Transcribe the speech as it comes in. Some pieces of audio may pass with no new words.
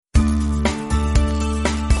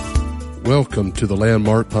Welcome to the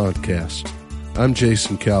Landmark Podcast. I'm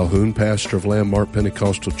Jason Calhoun, pastor of Landmark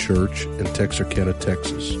Pentecostal Church in Texarkana,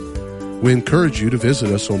 Texas. We encourage you to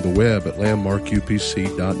visit us on the web at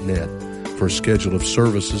landmarkupc.net for a schedule of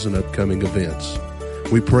services and upcoming events.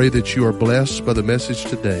 We pray that you are blessed by the message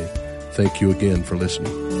today. Thank you again for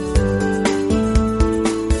listening.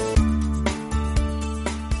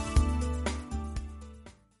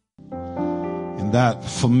 In that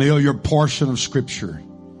familiar portion of Scripture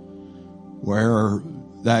where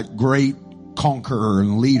that great conqueror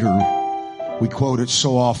and leader, we quote it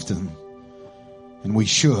so often, and we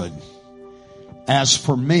should. As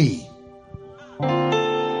for me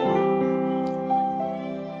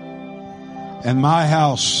and my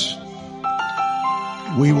house,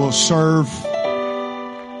 we will serve.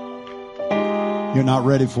 You're not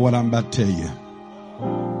ready for what I'm about to tell you.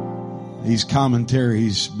 These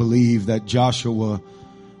commentaries believe that Joshua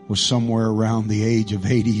was somewhere around the age of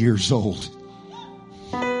 80 years old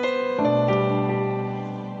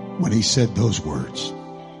when he said those words.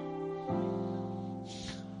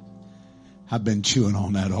 I've been chewing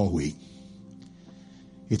on that all week.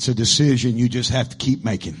 It's a decision you just have to keep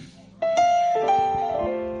making.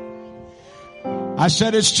 I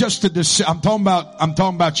said it's just a decision. I'm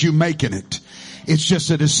talking about you making it. It's just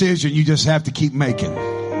a decision you just have to keep making.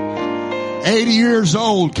 80 years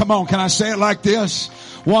old. Come on, can I say it like this?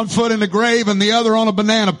 One foot in the grave and the other on a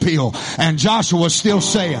banana peel. And Joshua's still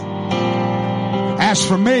saying, as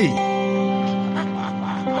for me,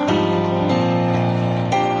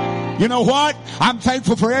 you know what? I'm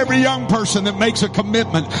thankful for every young person that makes a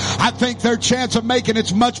commitment. I think their chance of making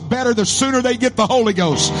it's much better the sooner they get the Holy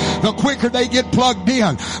Ghost, the quicker they get plugged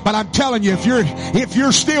in. But I'm telling you, if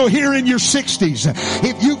you're still here in your 60s,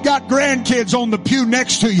 if you've got grandkids on the pew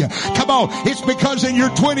next to you, come on, it's because in your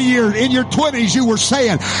 20s you were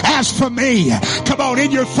saying, as for me. Come on, in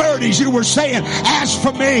your 30s you were saying, as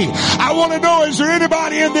for me. I want to know, is there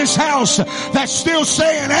anybody in this house that's still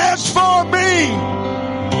saying, as for me?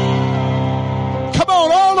 Come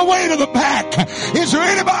on, all the way to the back. Is there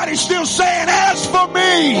anybody still saying, as for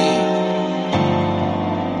me?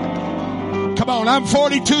 Come on, I'm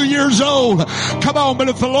 42 years old. Come on, but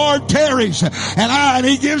if the Lord tarries and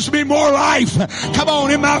He gives me more life, come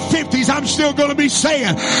on, in my 50s, I'm still going to be saying,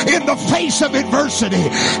 in the face of adversity,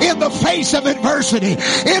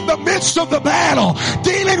 in the midst of the battle,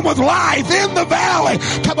 dealing with life in the valley,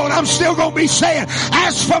 come on, I'm still going to be saying,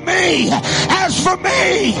 as for me, as for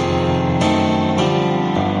me.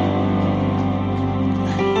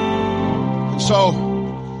 So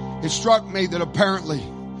it struck me that apparently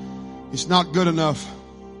it's not good enough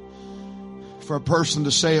for a person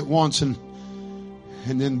to say it once and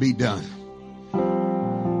then be done.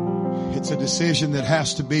 It's a decision that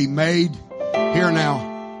has to be made here now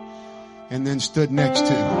and then stood next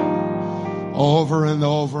to over and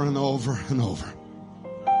over and over and over.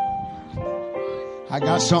 I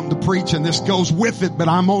got something to preach and this goes with it, but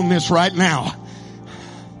I'm on this right now.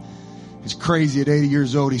 It's crazy at 80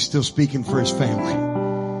 years old, he's still speaking for his family.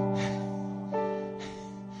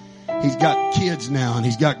 He's got kids now, and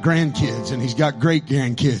he's got grandkids, and he's got great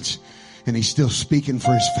grandkids, and he's still speaking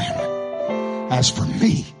for his family. As for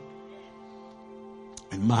me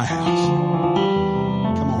and my house,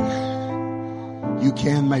 come on, you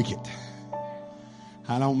can make it.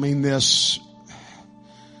 I don't mean this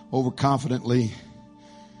overconfidently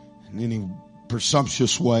in any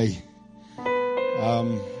presumptuous way.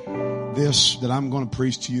 This that I'm going to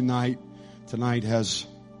preach to you tonight has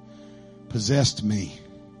possessed me.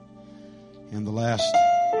 In the last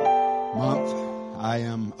month, I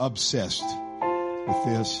am obsessed with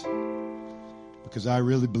this because I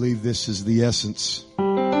really believe this is the essence,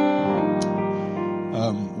 one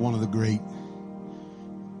of the great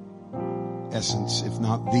essence, if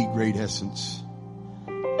not the great essence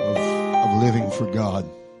of living for God.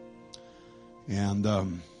 And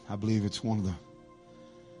I believe it's one of the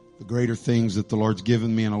greater things that the Lord's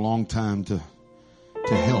given me in a long time to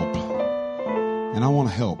help. And I want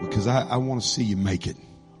to help because I want to see you make it.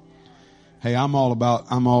 Hey, I'm all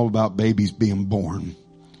about babies being born.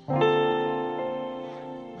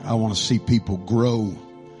 I want to see people grow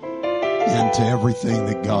into everything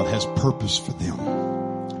that God has purpose for them.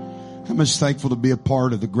 I'm just thankful to be a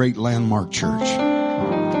part of the great Landmark Church.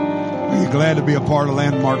 Are you glad to be a part of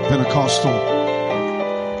Landmark Pentecostal?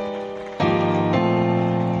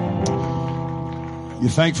 You're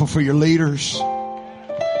thankful for your leaders.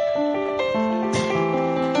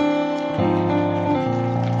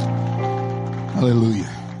 Hallelujah.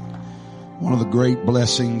 One of the great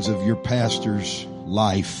blessings of your pastor's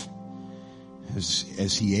life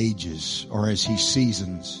as he ages or as he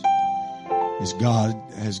seasons is God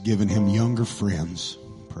has given him younger friends.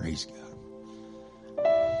 Praise God.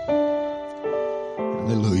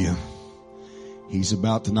 Hallelujah. He's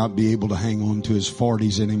about to not be able to hang on to his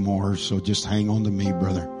 40s anymore, so just hang on to me,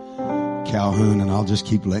 Brother Calhoun, and I'll just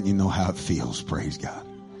keep letting you know how it feels. Praise God.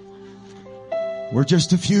 We're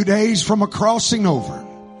just a few days from a crossing over.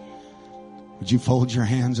 Would you fold your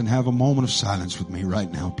hands and have a moment of silence with me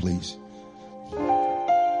right now, please?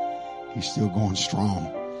 He's still going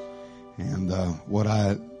strong. And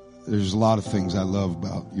there's a lot of things I love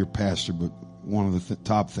about your pastor, but one of the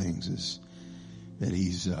top things is that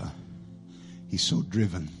he's so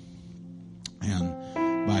driven.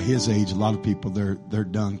 And by his age, a lot of people, they're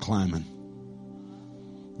done climbing.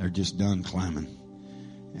 They're just done climbing.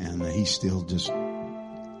 And he's still just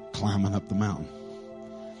climbing up the mountain.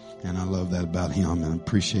 And I love that about him, and I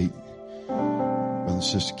appreciate Brother and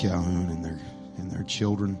Sister Calhoun and their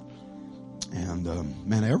children. And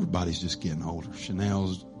man, everybody's just getting older.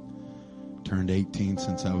 Chanel's turned 18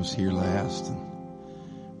 since I was here last, and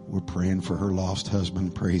we're praying for her lost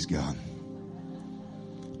husband. Praise God.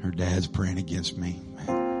 Her dad's praying against me.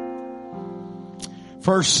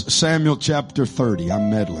 1 Samuel chapter 30. I'm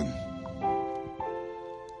meddling.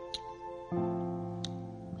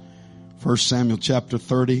 1 Samuel chapter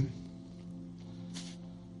 30.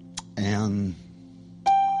 And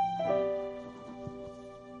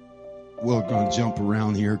we're going to jump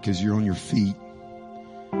around here because you're on your feet.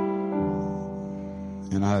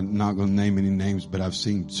 And I'm not going to name any names, but I've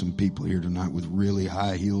seen some people here tonight with really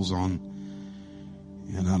high heels on.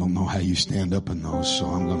 And I don't know how you stand up in those, so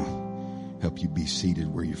I'm going to help you be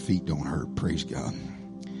seated where your feet don't hurt. Praise God.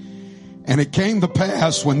 And it came to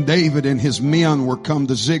pass when David and his men were come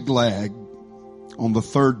to Ziklag on the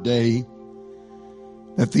third day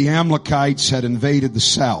that the Amalekites had invaded the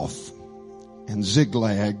south and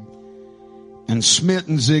Ziklag and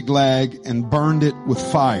smitten Ziklag and burned it with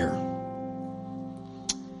fire,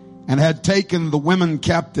 and had taken the women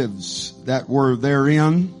captives that were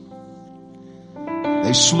therein.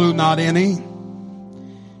 They slew not any,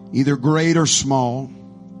 either great or small,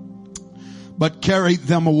 but carried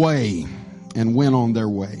them away and went on their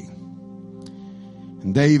way.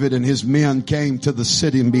 And David and his men came to the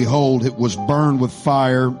city, and behold, it was burned with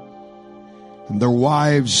fire, and their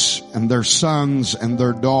wives and their sons and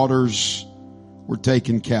their daughters were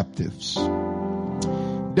taken captives.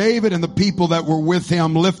 David and the people that were with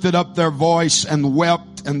him lifted up their voice and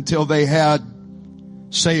wept until they had,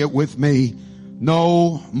 say it with me,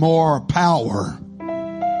 no more power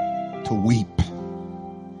to weep.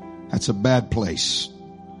 That's a bad place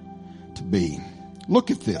to be. Look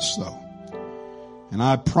at this though. And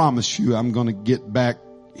I promise you I'm going to get back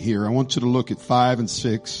here. I want you to look at 5 and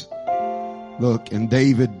 6. Look, and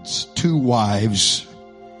David's 2 wives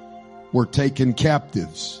were taken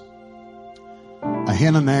captives.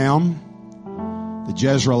 Ahinoam, the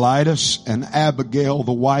Jezreelitess, and Abigail,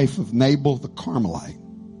 the wife of Nabal the Carmelite.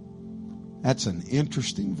 That's an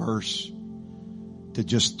interesting verse to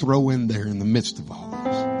just throw in there in the midst of all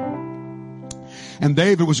this. And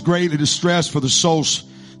David was greatly distressed, for the souls,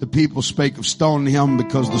 the people spake of stoning him,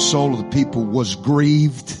 because the soul of the people was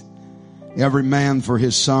grieved, every man for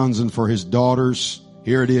his sons and for his daughters.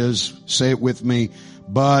 Here it is. Say it with me.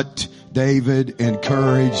 But David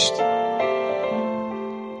encouraged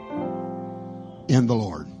in the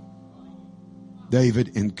Lord.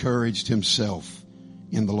 David encouraged himself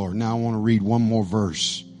in the Lord. Now I want to read one more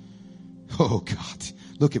verse. Oh God.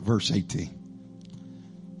 Look at verse 18.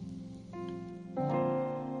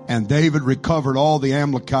 And David recovered all the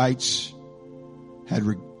Amalekites had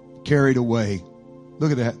carried away.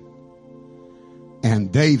 Look at that.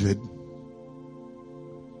 And David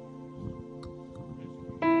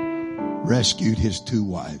rescued his 2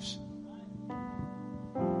 wives.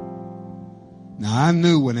 Now I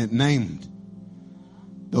knew when it named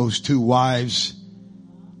those 2 wives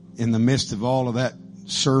in the midst of all of that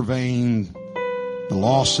surveying the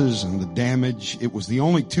losses and the damage, it was the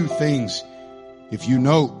only 2 things, if you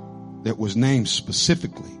note, that was named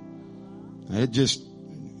specifically.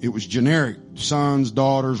 It was generic. Sons,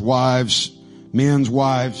 daughters, wives, men's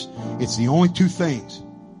wives. It's the only 2 things.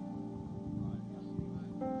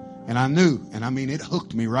 And I knew, and I mean, it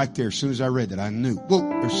hooked me right there as soon as I read that. I knew, whoa,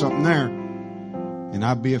 there's something there. And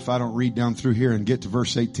I'd be if I don't read down through here and get to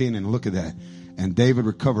verse 18 and look at that. And David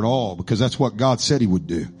recovered all, because that's what God said he would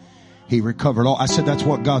do. He recovered all. I said that's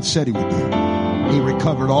what God said he would do. He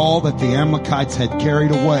recovered all that the Amalekites had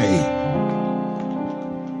carried away.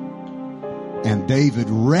 And David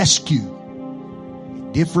rescued.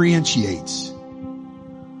 It differentiates.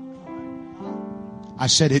 I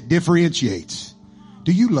said it differentiates.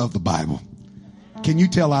 Do you love the Bible? Can you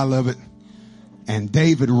tell I love it? And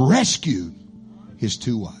David rescued his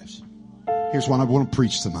 2 wives. Here's what I want to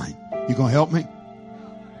preach tonight. You gonna help me?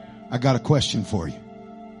 I got a question for you.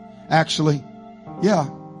 Actually, yeah.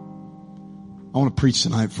 I want to preach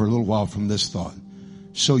tonight for a little while from this thought.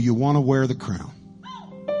 So you want to wear the crown.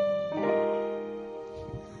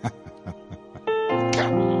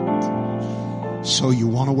 So you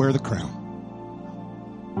want to wear the crown.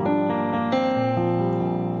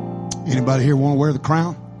 Anybody here want to wear the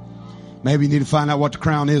crown? Maybe you need to find out what the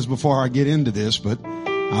crown is before I get into this, but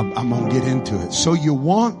I'm going to get into it. So you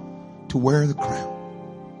want to wear the crown.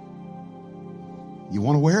 You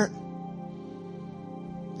want to wear it?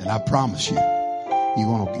 And I promise you, you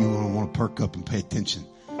want to perk up and pay attention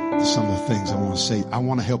to some of the things I want to say. I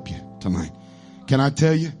want to help you tonight. Can I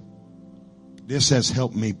tell you? This has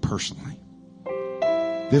helped me personally.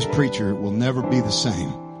 This preacher will never be the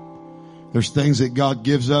same. There's things that God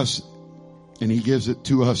gives us, and He gives it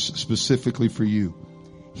to us specifically for you.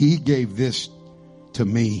 He gave this to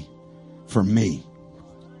me for me.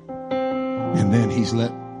 And then He's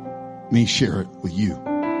let me share it with you.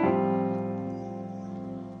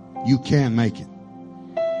 You can make it.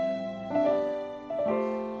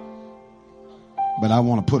 But I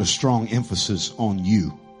want to put a strong emphasis on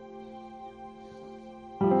you.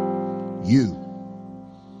 You.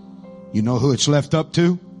 You know who it's left up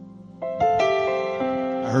to?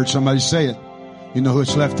 I heard somebody say it. You know who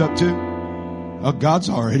it's left up to? Oh, God's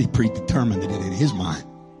already predetermined it in His mind.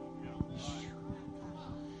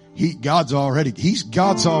 God's already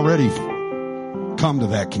come to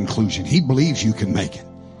that conclusion. He believes you can make it.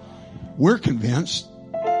 We're convinced.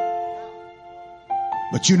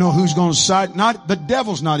 But you know who's going to decide? The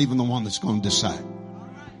devil's not even the one that's going to decide.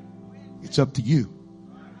 It's up to you.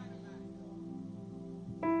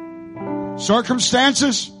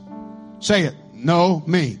 Circumstances? Say it. No,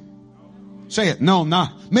 me. Say it. No,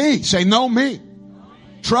 not me. Say no, me.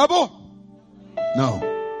 Trouble? No.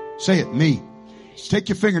 Say it. Me. Take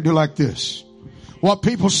your finger and do like this. What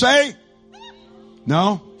people say?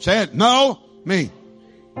 No. Say it. No, me.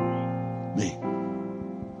 Me.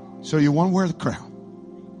 So you want to wear the crown.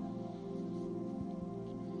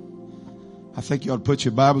 I think you ought to put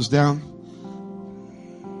your Bibles down.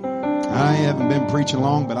 I haven't been preaching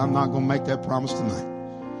long, but I'm not going to make that promise tonight.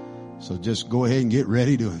 So just go ahead and get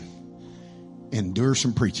ready to endure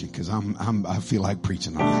some preaching, because I feel like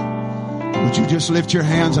preaching tonight. Would you just lift your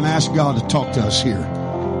hands and ask God to talk to us here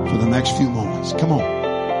for the next few moments? Come on.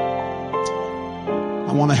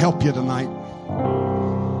 I want to help you tonight.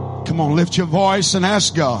 Come on, lift your voice and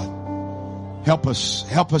ask God. Help us.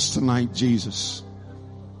 Help us tonight, Jesus.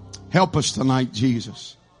 Help us tonight,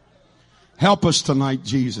 Jesus. Help us tonight,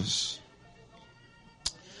 Jesus.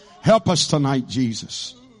 Help us tonight,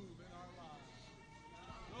 Jesus.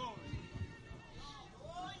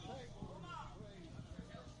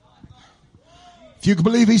 If you can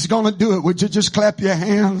believe He's going to do it, would you just clap your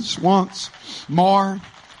hands once more?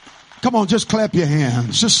 Come on, just clap your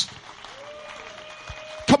hands.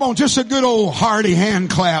 Come on, just a good old hearty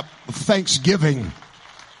hand clap of thanksgiving.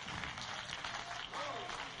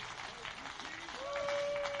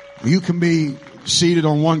 You can be seated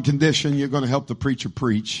on one condition. You're going to help the preacher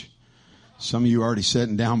preach. Some of you are already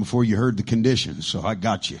sitting down before you heard the conditions, so I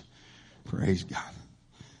got you. Praise God.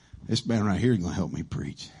 This man right here is going to help me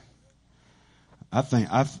preach. I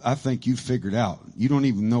think you figured out. You don't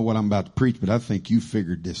even know what I'm about to preach, but I think you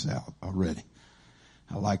figured this out already.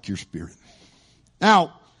 I like your spirit.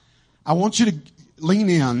 Now, I want you to lean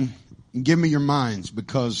in and give me your minds,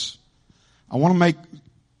 because I want to make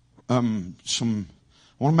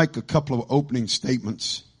I want to make a couple of opening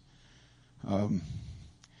statements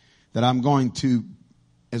that I'm going to,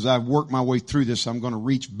 as I work my way through this, I'm going to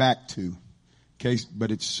reach back to. Okay,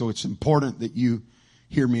 but it's important that you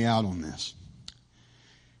hear me out on this.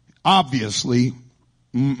 Obviously,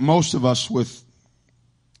 most of us with,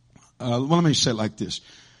 let me say it like this.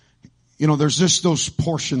 You know, there's just those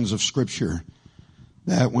portions of Scripture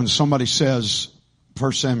that when somebody says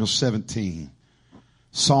 1 Samuel 17,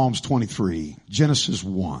 Psalms 23, Genesis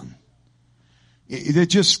 1, it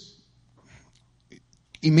just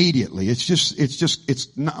immediately,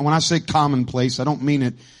 it's not, when I say commonplace, I don't mean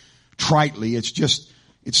it tritely.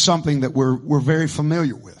 It's something that we're very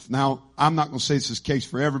familiar with. Now, I'm not going to say this is the case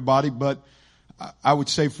for everybody, but I would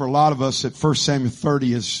say for a lot of us that 1 Samuel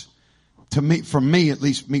 30 is, to me, for me, at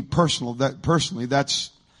least me personally,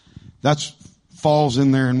 that's falls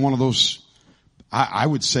in there in one of those, I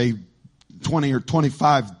would say 20 or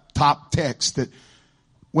 25 top texts that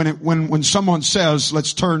when someone says,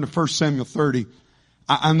 let's turn to 1 Samuel 30,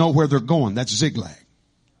 I know where they're going. That's Ziklag.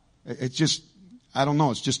 It's just, I don't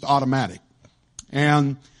know, it's just automatic.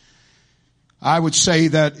 And I would say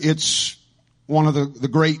that it's one of the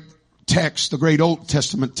great texts, the great Old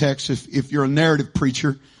Testament text, if you're a narrative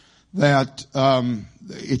preacher, that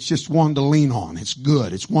it's just one to lean on. It's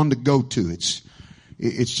good. It's one to go to. It's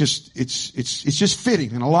just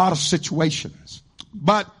fitting in a lot of situations.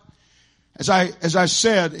 But as I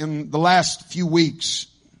said in the last few weeks,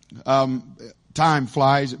 time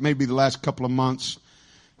flies. It may be the last couple of months.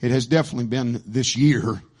 It has definitely been this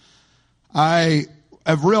year. I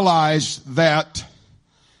have realized that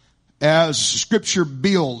as Scripture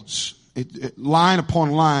builds, line upon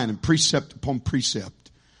line and precept upon precept,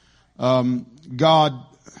 God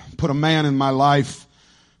put a man in my life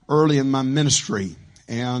early in my ministry,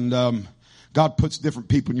 and God puts different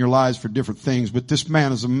people in your lives for different things, but this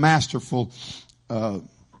man is a masterful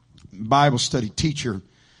Bible study teacher,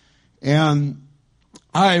 and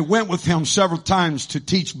I went with him several times to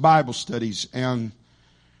teach Bible studies, and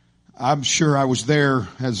I'm sure I was there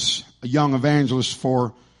as a young evangelist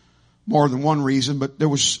for more than one reason, but there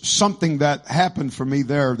was something that happened for me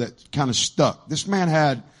there that kind of stuck. This man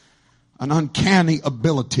had an uncanny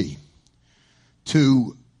ability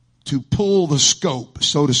to pull the scope,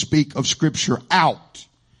 so to speak, of Scripture out.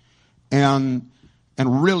 And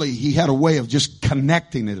really he had a way of just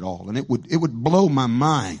connecting it all, and it would blow my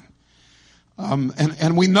mind.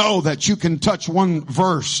 And we know that you can touch one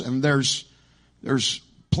verse, and there's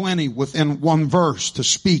plenty within one verse to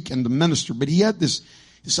speak and to minister, but he had this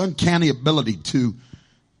uncanny ability to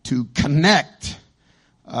connect,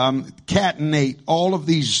 catenate all of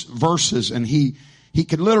these verses, and he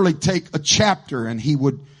could literally take a chapter and he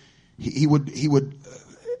would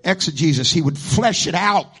exegesis, he would flesh it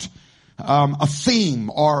out, a theme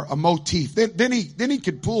or a motif. Then he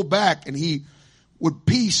could pull back and he would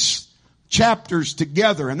piece chapters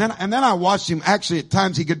together. And then I watched him, actually at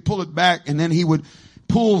times he could pull it back and then he would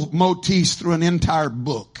pull motifs through an entire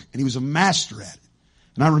book, and he was a master at it.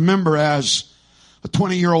 And I remember as a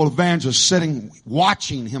 20-year-old evangelist sitting,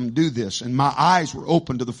 watching him do this, and my eyes were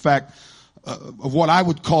open to the fact of what I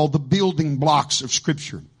would call the building blocks of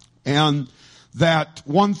Scripture. And that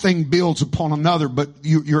one thing builds upon another, but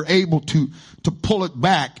you're able to pull it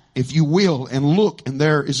back, if you will, and look, and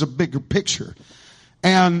there is a bigger picture.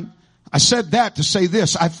 And I said that to say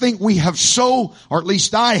this. I think we have or at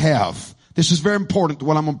least I have, this is very important to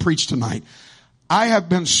what I'm going to preach tonight. I have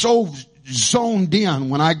been so zoned in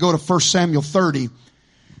when I go to 1 Samuel 30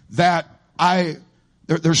 that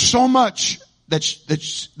there's so much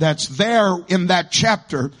that's there in that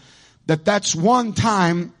chapter that's one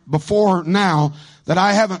time before now that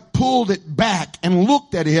I haven't pulled it back and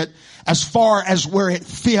looked at it as far as where it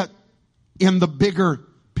fit in the bigger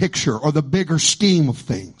picture or the bigger scheme of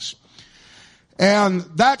things. And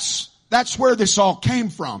that's where this all came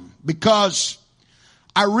from, because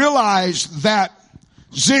I realized that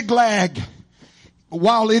Ziklag,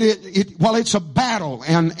 while it's a battle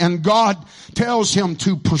and God tells him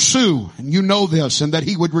to pursue, and you know this, and that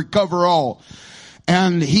he would recover all,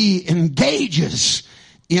 and he engages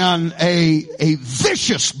in a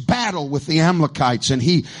vicious battle with the Amalekites, and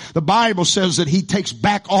the Bible says that he takes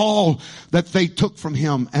back all that they took from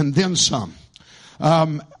him and then some.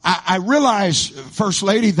 I realize, First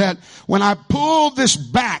Lady, that when I pulled this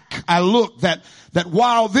back, I looked that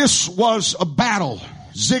while this was a battle,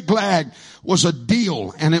 Ziklag was a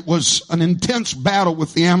deal, and it was an intense battle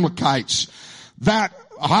with the Amalekites, that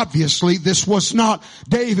obviously this was not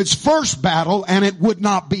David's first battle, and it would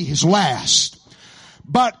not be his last.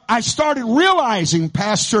 But I started realizing,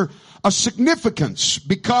 Pastor, a significance,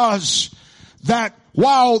 because that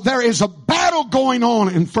while there is a battle going on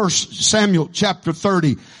in 1 Samuel chapter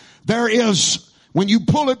 30, there is, when you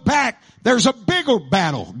pull it back, there's a bigger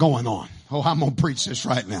battle going on. Oh, I'm going to preach this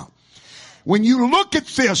right now. When you look at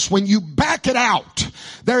this, when you back it out,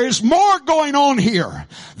 there is more going on here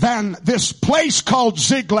than this place called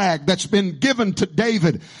Ziklag that's been given to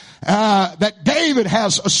David, that David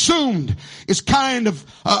has assumed is kind of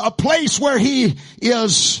a place where he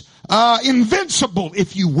is invincible,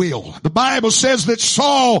 if you will. The Bible says that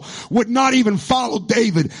Saul would not even follow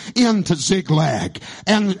David into Ziklag.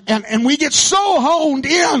 And we get so honed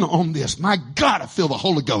in on this. My God, I feel the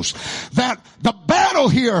Holy Ghost. That the battle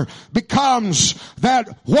here becomes that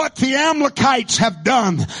what the Amalekites have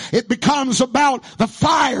done. It becomes about the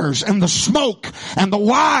fires and the smoke and the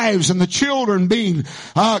wives and the children being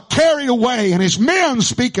carried away, and his men,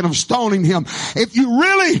 speaking of stoning him. If you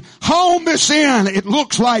really hone this in, it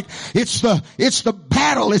looks like it's the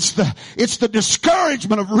battle. It's the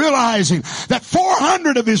discouragement of realizing that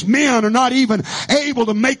 400 of his men are not even able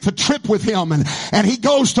to make the trip with him. And he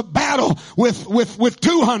goes to battle with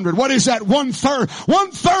 200. What is that? 1/3.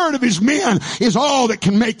 1/3 of his men is all that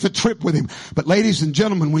can make the trip with him. But ladies and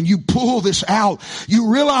gentlemen, when you pull this out, you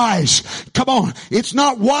realize, come on, it's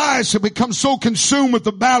not wise to become so consumed with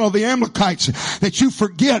the battle of the Amalekites that you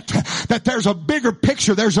forget that there's a bigger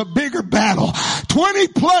picture. There's a bigger battle. 20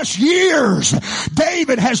 plus years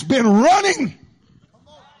David has been running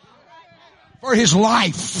for his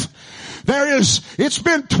life. It's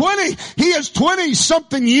been 20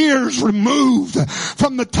 something years removed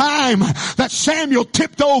from the time that Samuel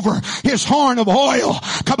tipped over his horn of oil.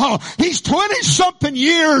 Come on. He's 20 something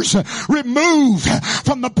years removed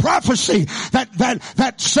from the prophecy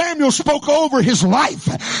that Samuel spoke over his life.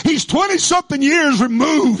 He's 20 something years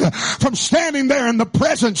removed from standing there in the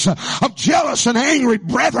presence of jealous and angry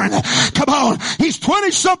brethren. Come on. He's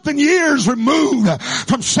 20 something years removed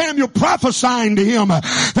from Samuel prophesying to him,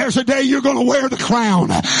 there's a day you're going to wear the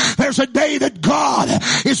crown. There's a day that God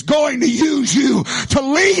is going to use you to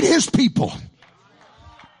lead his people.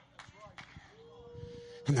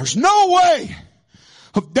 And there's no way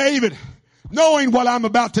of David knowing what I'm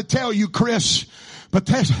about to tell you, Chris. But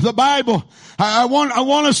the Bible, I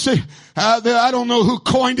want us to, I don't know who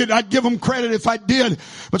coined it. I'd give them credit if I did.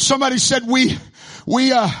 But somebody said we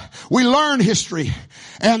learn history.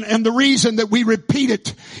 And the reason that we repeat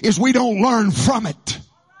it is we don't learn from it.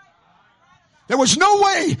 There was no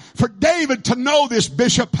way for David to know this,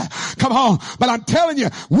 Bishop. Come on. But I'm telling you,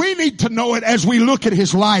 we need to know it as we look at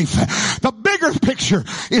his life. The bigger picture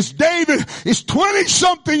is David is 20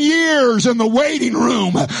 something years in the waiting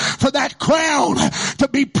room for that crown to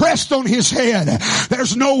be pressed on his head.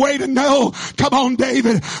 There's no way to know. Come on,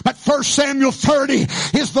 David. But 1 Samuel 30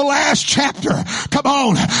 is the last chapter. Come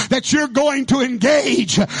on. That you're going to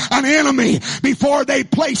engage an enemy before they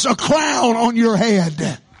place a crown on your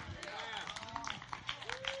head.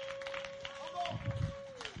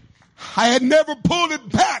 I had never pulled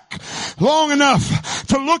it back long enough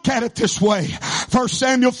to look at it this way. 1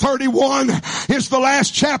 Samuel 31 is the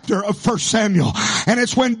last chapter of 1 Samuel. And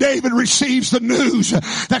it's when David receives the news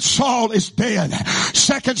that Saul is dead.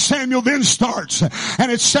 2 Samuel then starts.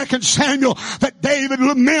 And it's 2 Samuel that David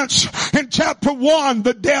laments in chapter 1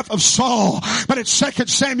 the death of Saul. But it's 2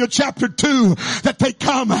 Samuel chapter 2 that they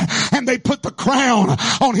come and they put the crown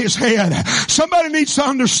on his head. Somebody needs to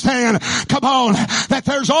understand, come on, that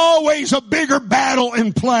there's always a bigger battle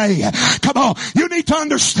in play. Come on. You need to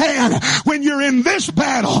understand when you're in this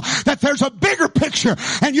battle that there's a bigger picture,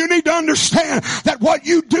 and you need to understand that what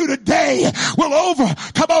you do today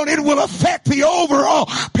it will affect the overall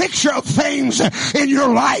picture of things in your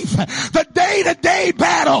life. The day-to-day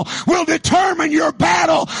battle will determine your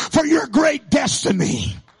battle for your great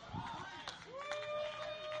destiny.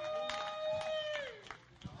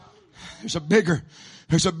 There's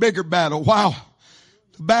a bigger battle. Wow.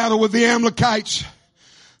 The battle with the Amalekites.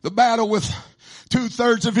 The battle with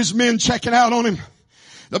 2/3 of his men checking out on him.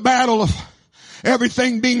 The battle of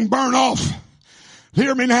everything being burned off.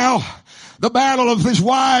 Hear me now. The battle of his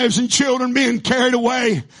wives and children being carried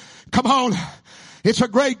away. Come on. It's a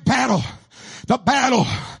great battle. The battle,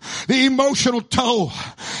 the emotional toll.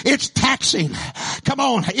 It's taxing. Come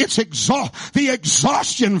on. It's the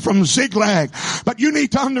exhaustion from Ziklag. But you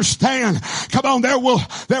need to understand, come on, there will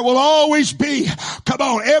always be,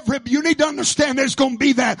 you need to understand there's going to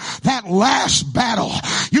be that last battle.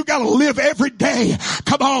 You got to live every day,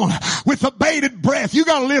 come on, with a bated breath. You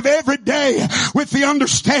got to live every day with the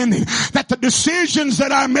understanding that the decisions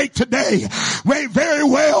that I make today may very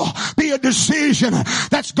well be a decision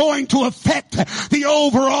that's going to affect the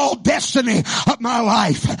overall destiny of my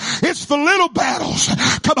life. It's the little battles,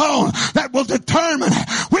 come on, that will determine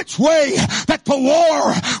which way that the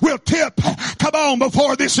war will tip, come on,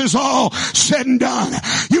 before this is all said and done.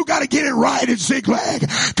 You got to get it right at Ziklag.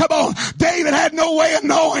 Come on. David had no way of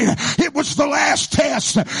knowing it was the last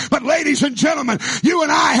test. But ladies and gentlemen, you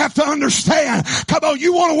and I have to understand, come on,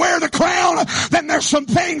 you want to wear the crown? Then there's some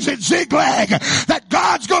things at Ziklag that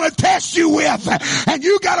God's going to test you with. And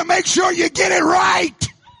you got to make sure you get it right.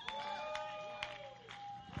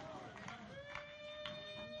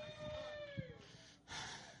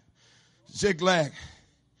 Ziklag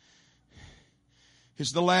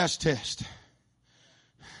is the last test.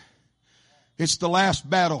 It's the last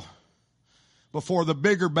battle before the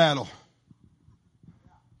bigger battle.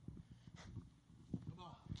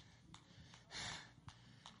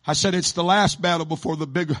 I said it's the last battle before the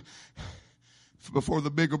bigger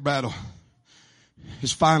battle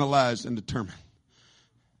is finalized and determined.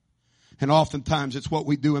 And oftentimes it's what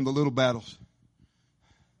we do in the little battles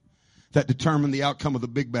that determine the outcome of the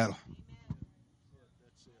big battle.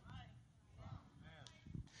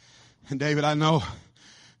 And David, I know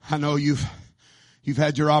you've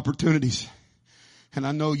had your opportunities, and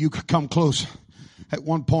I know you could come close at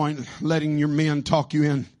one point letting your men talk you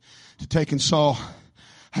in to taking Saul.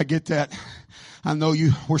 I get that. I know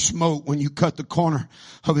you were smote when you cut the corner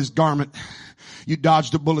of his garment. You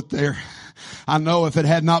dodged a bullet there. I know if it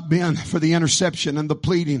had not been for the interception and the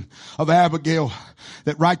pleading of Abigail,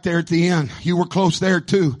 that right there at the end, you were close there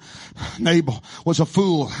too. Nabal was a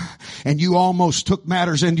fool, and you almost took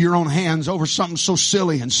matters into your own hands over something so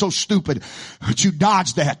silly and so stupid, but you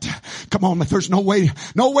dodged that. Come on, there's no way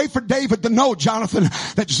for David to know, Jonathan,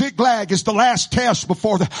 that Ziklag is the last test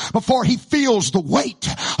before he feels the weight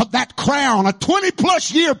of that crown, a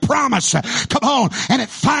 20+ year promise. Come on, and it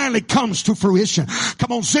finally comes to fruition.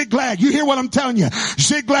 Come on, Ziklag, you hear what I'm telling you?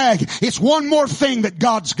 Ziklag, it's one more thing that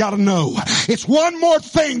God's got to know. It's one more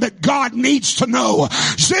thing that God needs to know.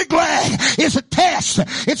 Ziklag is a test.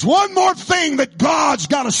 It's one more thing that God's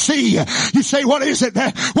got to see. You say, what is it?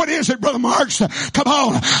 What is it, Brother Marks? Come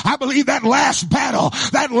on. I believe that last battle,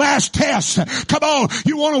 that last test. Come on.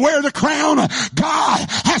 You want to wear the crown? God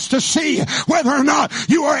has to see whether or not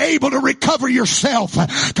you are able to recover yourself.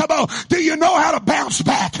 Come on. Do you know how to bounce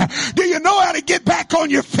back? Do you know how to get back on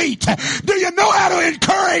your feet? Do you know how to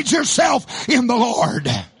encourage yourself in the Lord?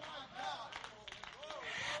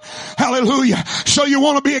 Hallelujah. So you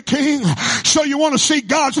want to be a king? So you want to see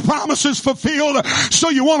God's promises fulfilled? So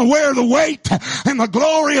you want to wear the weight and the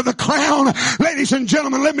glory of the crown? Ladies and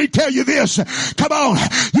gentlemen, let me tell you this. Come on.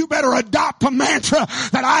 You better adopt a mantra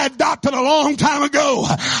that I adopted a long time ago.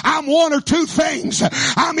 I'm one or two things.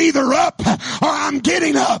 I'm either up or I'm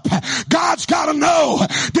getting up. God's got to know.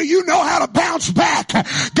 Do you know how to bounce back?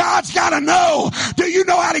 God's got to know. Do you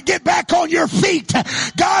know how to get back on your feet?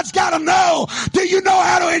 God's got to know. Do you know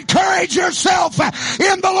how to encourage yourself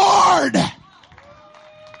in the Lord?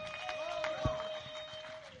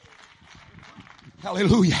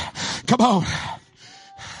 Hallelujah. Come on.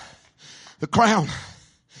 The crown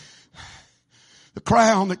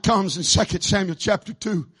that comes in 2 Samuel chapter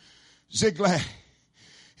 2, Ziklag,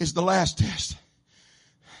 is the last test.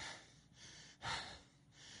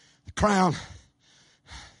 The crown,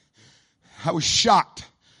 I was shocked.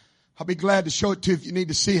 I'll be glad to show it to you if you need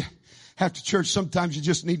to see it after church. Sometimes you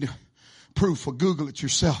just need to proof or Google it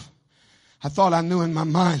yourself. I thought I knew in my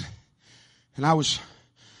mind, and I was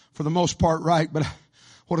for the most part right, but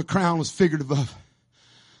what a crown was figurative of.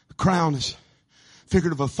 The crown is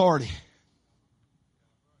figurative authority.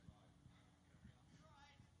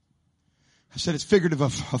 I said it's figurative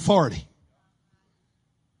of authority.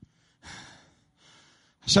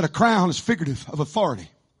 I said a crown is figurative of authority.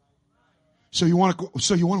 So you want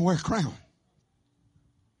to wear a crown.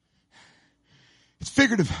 It's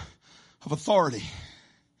figurative of authority.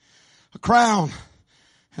 A crown,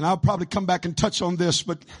 and I'll probably come back and touch on this,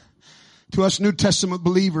 but to us New Testament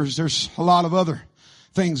believers, there's a lot of other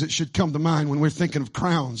things that should come to mind when we're thinking of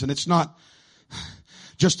crowns. And it's not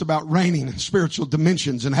just about reigning in spiritual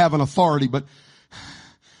dimensions and having authority, but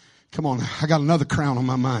come on, I got another crown on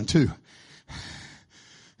my mind too.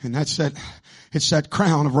 And it's that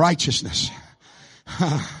crown of righteousness.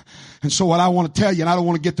 And so what I want to tell you, and I don't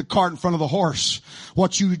want to get the cart in front of the horse,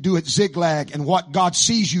 what you do at Ziklag and what God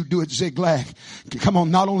sees you do at Ziklag, come on,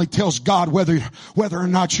 not only tells God whether or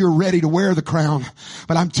not you're ready to wear the crown,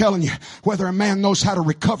 but I'm telling you, whether a man knows how to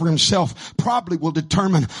recover himself probably will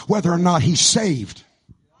determine whether or not he's saved.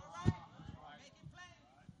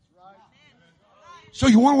 So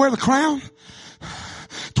you want to wear the crown?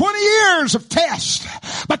 20 years of test.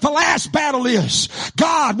 But the last battle is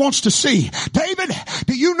God wants to see, David,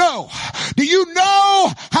 do you know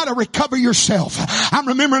how to recover yourself? I'm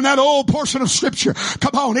remembering that old portion of scripture.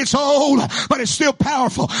 Come on, it's old, but it's still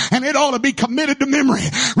powerful, and it ought to be committed to memory.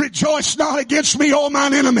 Rejoice not against me, O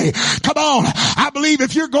mine enemy. Come on. I believe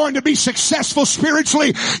if you're going to be successful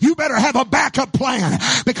spiritually, you better have a backup plan,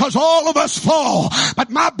 because all of us fall. But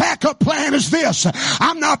my backup plan is this.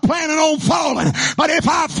 I'm not planning on falling, but if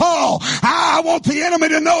I fall, I want the enemy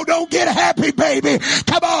to know, don't get happy, baby.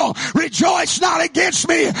 Come on. Rejoice not against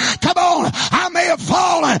me. Come on. I may have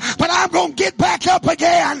fallen, but I'm going to get back up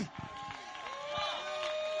again.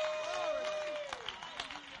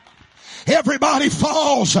 Everybody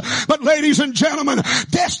falls, but ladies and gentlemen,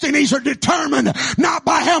 destinies are determined not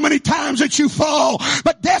by how many times that you fall,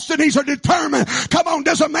 but destinies are determined. Come on,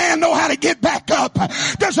 does a man know how to get back up?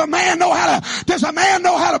 Does a man know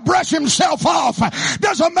how to brush himself off?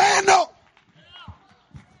 Does a man know?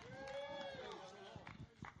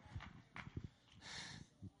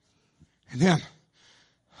 And then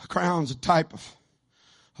a crown's a type of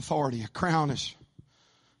authority. A crown is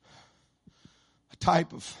a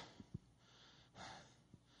type of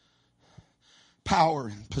power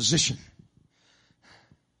and position.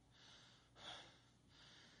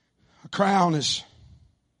 A crown is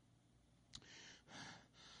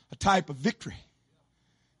a type of victory.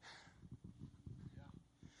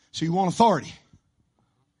 So you want authority.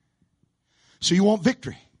 So you want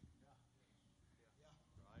victory.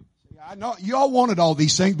 I know you all wanted all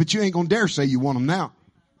these things, but you ain't going to dare say you want them now.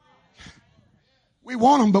 We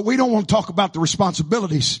want them, but we don't want to talk about the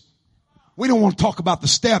responsibilities. We don't want to talk about the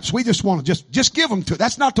steps. We just want to just give them to it.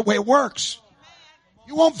 That's not the way it works.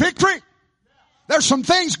 You want victory? There's some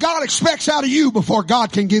things God expects out of you before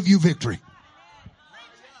God can give you victory.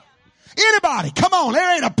 Anybody, come on,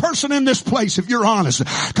 there ain't a person in this place if you're honest.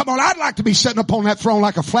 Come on, I'd like to be sitting up on that throne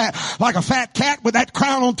like a fat cat with that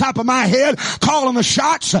crown on top of my head, calling the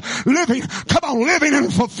shots, living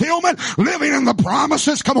in fulfillment, living in the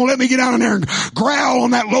promises. Come on, let me get down in there and growl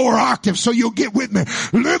on that lower octave so you'll get with me.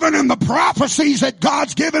 Living in the prophecies that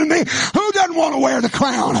God's given me. Who doesn't want to wear the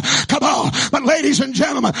crown? Come on. But ladies and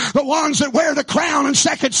gentlemen, the ones that wear the crown in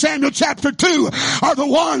 2 Samuel chapter 2 are the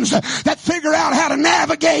ones that figure out how to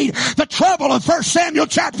navigate the trouble of 1 Samuel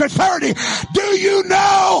chapter 30. Do you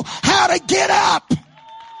know how to get up?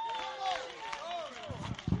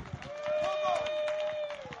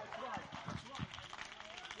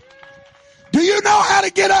 Do you know how to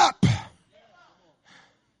get up?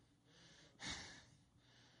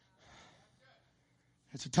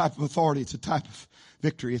 It's a type of authority. It's a type of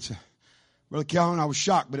victory. Brother Calvin, I was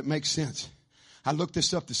shocked, but it makes sense. I looked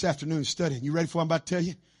this up this afternoon studying. You ready for what I'm about to tell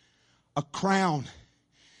you? A crown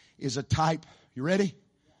is a type, you ready?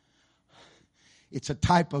 It's a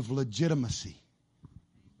type of legitimacy.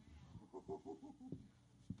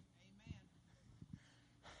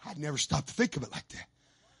 I'd never stopped to think of it like that.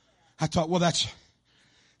 I thought, well, that's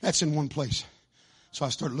in one place. So I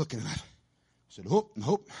started looking and I said, nope.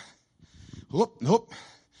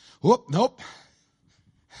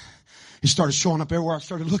 It started showing up everywhere I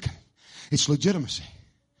started looking. It's legitimacy.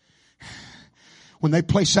 When they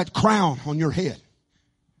place that crown on your head,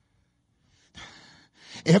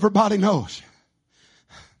 everybody knows.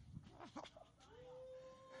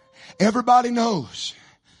 Everybody knows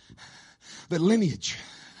that lineage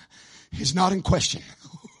is not in question.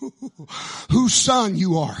 Whose son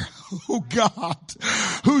you are. Oh God.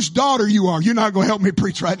 Whose daughter you are. You're not going to help me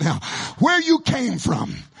preach right now. Where you came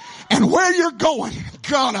from and where you're going.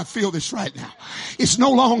 God, I feel this right now. It's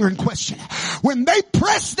no longer in question. When they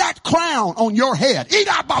press that crown on your head,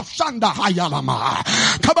 come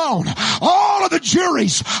on, all of the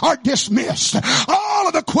juries are dismissed. All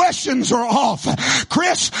of the questions are off.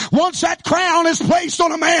 Chris, once that crown is placed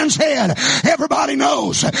on a man's head, everybody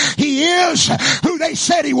knows he is who they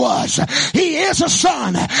said he was. He is a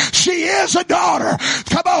son. She is a daughter.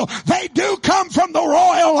 Come on, they do come from the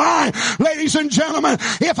royal line. Ladies and gentlemen,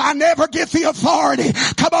 if I never get the authority,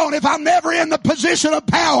 come on, if I'm never in the position of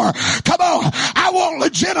power, come on, I want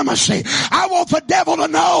legitimacy. I want the devil to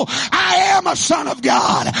know I am a son of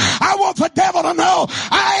God. I want the devil to know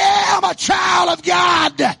I am a child of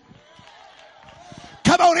God.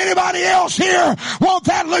 Come on, anybody else here want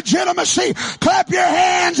that legitimacy? Clap your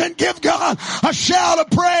hands and give God a shout of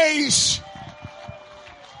praise.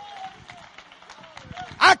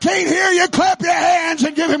 I can't hear you. Clap your hands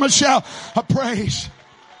and give him a shout of praise.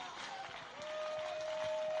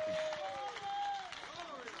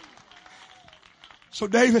 So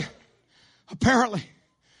David, apparently,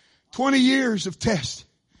 20 years of test.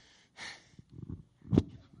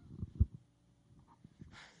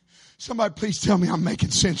 Somebody please tell me I'm making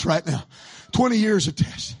sense right now. 20 years of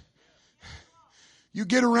test. You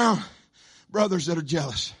get around brothers that are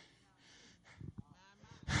jealous.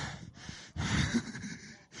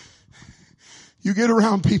 You get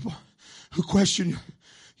around people who question you.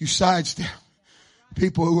 You sidestep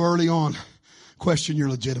people who early on question your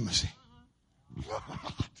legitimacy.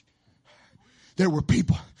 There were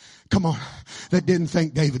people, come on, that didn't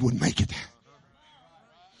think David would make it.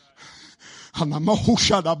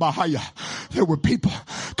 There were people,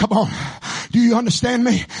 come on, do you understand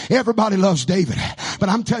me? Everybody loves David, but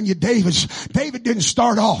I'm telling you, David didn't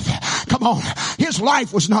start off. Come on, his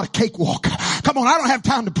life was not a cakewalk. Come on, I don't have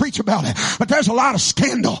time to preach about it, but there's a lot of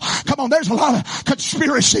scandal. Come on, there's a lot of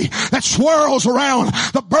conspiracy that swirls around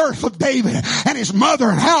the birth of David and his mother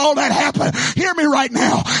and how all that happened. Hear me right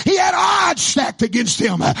now. He had odds stacked against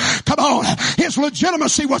him. Come on, his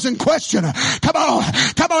legitimacy was in question. Come on,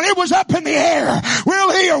 it was up in the air.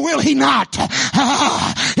 Will he or will he not?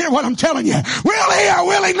 Hear what I'm telling you. Will he or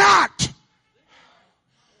will he not?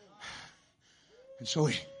 And so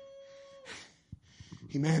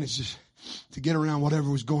he managed to get around whatever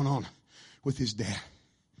was going on with his dad.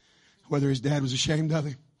 Whether his dad was ashamed of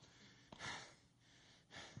him,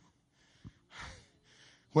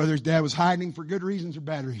 whether his dad was hiding him for good reasons or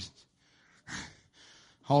bad reasons.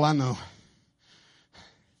 All I know,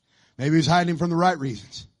 maybe he was hiding him from the right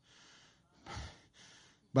reasons.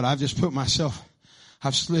 But I've just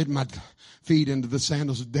I've slid my feet into the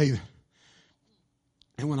sandals of David.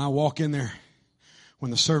 And when I walk in there,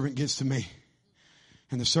 when the servant gets to me,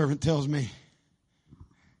 and the servant tells me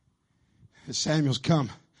that Samuel's come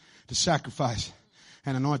to sacrifice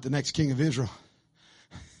and anoint the next king of Israel,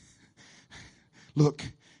 look,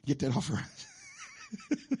 get that off her.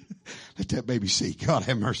 Let that baby see. God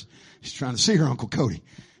have mercy. She's trying to see her Uncle Cody.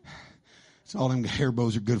 That's all them hair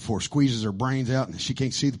bows are good for. Squeezes her brains out and she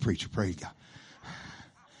can't see the preacher. Praise God.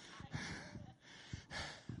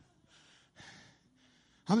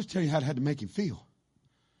 I'm just telling you how it had to make him feel.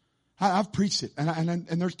 I've preached it, and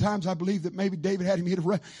there's times I believe that maybe David had him hit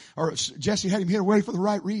or Jesse had him hit away for the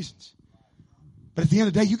right reasons. But at the end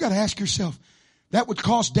of the day, you got to ask yourself, that would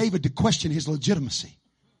cause David to question his legitimacy.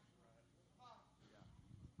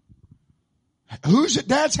 Who's at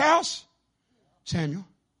Dad's house? Samuel.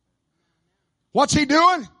 What's he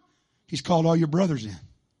doing? He's called all your brothers in.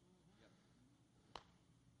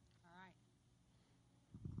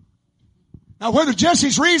 Now, whether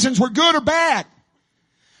Jesse's reasons were good or bad,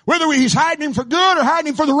 whether he's hiding him for good or hiding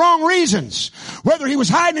him for the wrong reasons, whether he was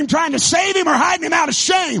hiding him trying to save him or hiding him out of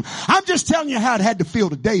shame, I'm just telling you how it had to feel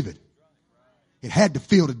to David. It had to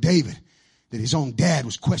feel to David that his own dad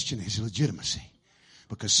was questioning his legitimacy.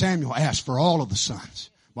 Because Samuel asked for all of the sons.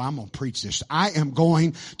 Well, I'm going to preach this. I am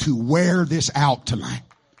going to wear this out tonight.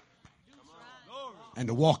 And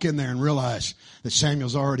to walk in there and realize that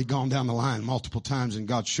Samuel's already gone down the line multiple times and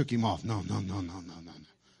God shook him off. No.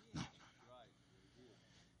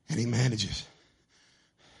 And he manages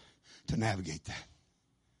to navigate that.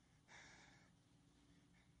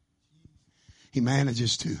 He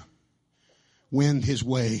manages to wend his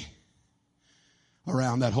way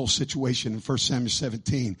around that whole situation in 1 Samuel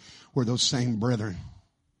 17 where those same brethren,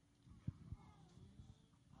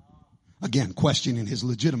 again, questioning his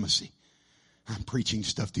legitimacy. I'm preaching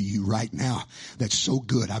stuff to you right now that's so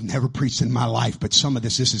good. I've never preached in my life, but some of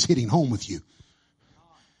this is hitting home with you.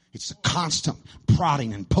 It's the constant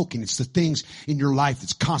prodding and poking. It's the things in your life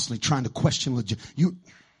that's constantly trying to question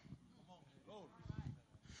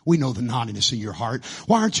we know the naughtiness in your heart.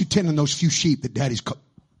 Why aren't you tending those few sheep that daddy's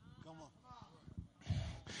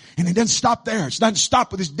And it doesn't stop there. It doesn't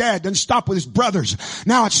stop with his dad. It doesn't stop with his brothers.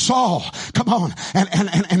 Now it's Saul. Come on. And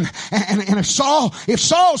if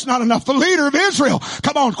Saul's not enough, the leader of Israel,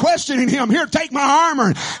 come on, questioning him. Here, take my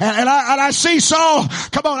armor. And I see Saul.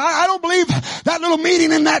 Come on. I don't believe that little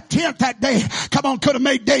meeting in that tent that day, come on, could have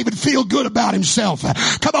made David feel good about himself.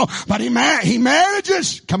 Come on. But he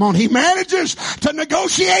manages to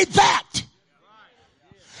negotiate that.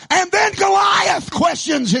 And then Goliath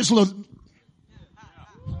questions his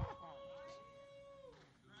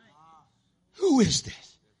Who is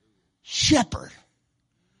this? Shepherd.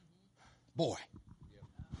 Boy.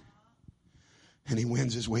 And he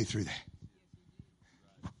wins his way through that.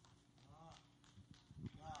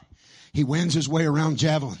 He wins his way around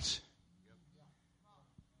javelins.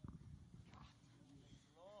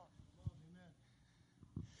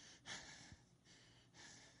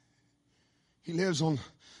 He lives on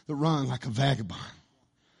the run like a vagabond.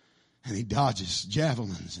 And he dodges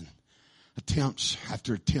javelins and attempts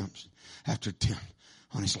after attempts after attempt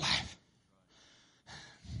on his life.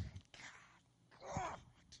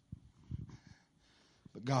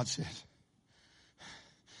 But God says,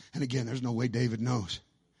 and again, there's no way David knows.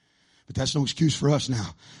 But that's no excuse for us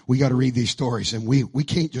now. We got to read these stories, and we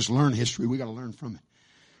can't just learn history. We got to learn from it.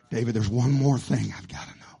 David, there's one more thing I've got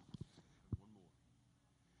to know.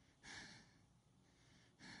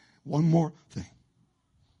 One more thing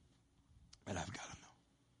that I've got to know.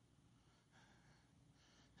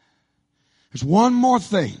 There's one more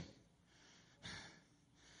thing.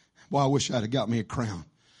 Boy, I wish I'd have got me a crown.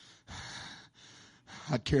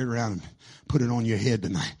 I'd carry it around and put it on your head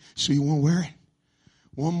tonight. So you won't wear it?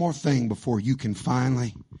 One more thing before you can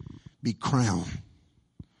finally be crowned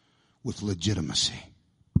with legitimacy.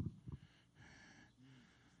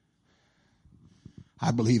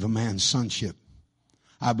 I believe a man's sonship.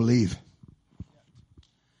 I believe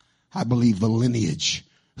the lineage,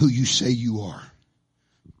 who you say you are.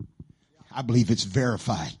 I believe it's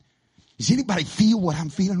verified. Does anybody feel what I'm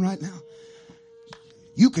feeling right now?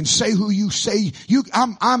 You can say who you say.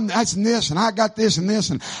 I'm that's and this, and I got this and this,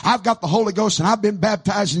 and I've got the Holy Ghost, and I've been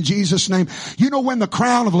baptized in Jesus' name. You know when the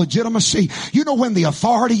crown of legitimacy, you know when the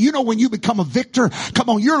authority, you know when you become a victor. Come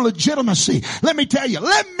on, your legitimacy. Let me tell you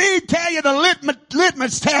the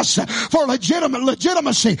litmus test for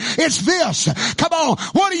legitimacy. It's this. Come on,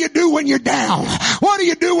 what do you do when you're down? What do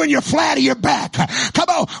you do when you're flat on your back? Come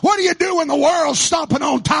on, what do you do when the world's stomping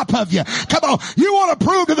on top of you? Come on, you want to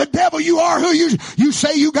prove to the devil you are who you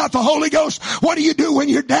say you got the Holy Ghost. What do you do when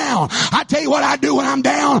you're down? I tell you what I do when I'm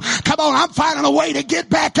down. Come on, I'm finding a way to get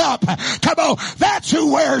back up. Come on, that's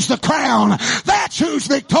who wears the crown. That's who's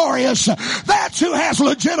victorious. That's who has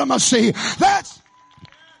legitimacy.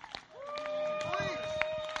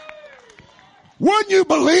 Wouldn't you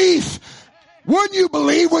believe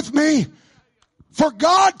with me? For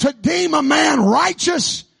God to deem a man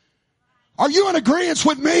righteous, are you in agreement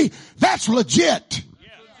with me? That's legit.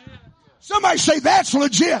 Somebody say that's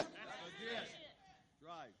legit.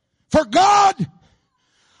 For God,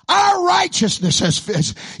 our righteousness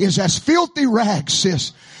is as filthy rags,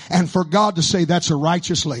 sis. And for God to say that's a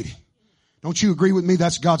righteous lady. Don't you agree with me?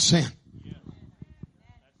 That's God saying.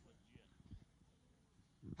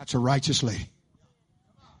 That's a righteous lady.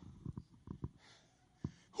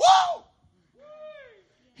 Whoa!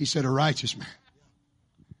 He said a righteous man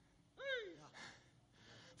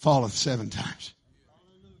falleth 7 times.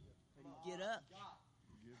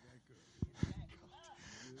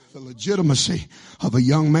 The legitimacy of a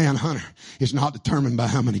young man hunter is not determined by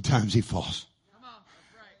how many times he falls.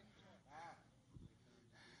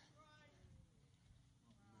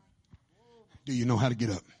 Do you know how to get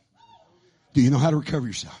up? Do you know how to recover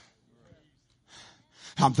yourself?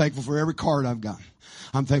 I'm thankful for every card I've gotten.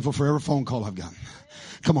 I'm thankful for every phone call I've gotten.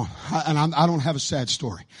 Come on. I don't have a sad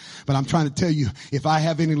story, but I'm trying to tell you, if I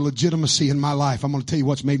have any legitimacy in my life, I'm going to tell you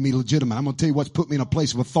what's made me legitimate. I'm going to tell you what's put me in a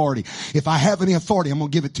place of authority. If I have any authority, I'm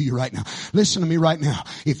going to give it to you right now. Listen to me right now.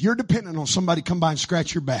 If you're dependent on somebody to come by and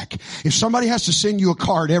scratch your back, if somebody has to send you a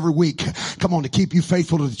card every week, come on, to keep you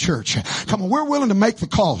faithful to the church, come on, we're willing to make the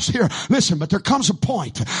calls. Here, listen, but there comes a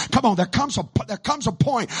point. Come on, there comes a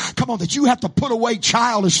point. Come on, that you have to put away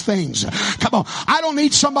childish things. Come on, I don't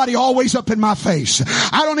need somebody always up in my face.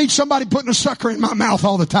 I don't need somebody putting a sucker in my mouth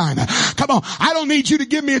all the time. Come on. I don't need you to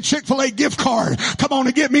give me a Chick-fil-A gift card. Come on,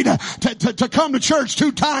 to get me to come to church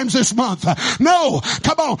 2 times this month. No.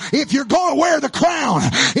 Come on. If you're going to wear the crown,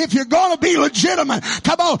 if you're going to be legitimate,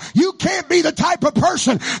 come on. You can't be the type of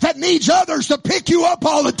person that needs others to pick you up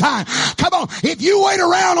all the time. Come on. If you wait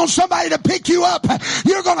around on somebody to pick you up,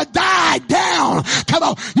 you're going to die down. Come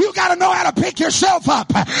on. You got to know how to pick yourself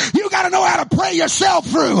up. You got to know how to pray yourself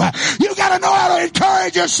through. You got to know how to encourage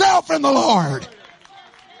yourself in the Lord.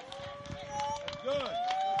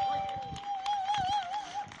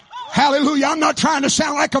 Hallelujah. I'm not trying to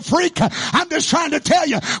sound like a freak. I'm just trying to tell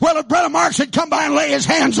you, well, if Brother Marks had come by and lay his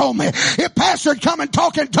hands on me, if Pastor had come and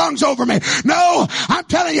talk in tongues over me. No, I'm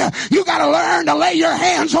telling you, you got to learn to lay your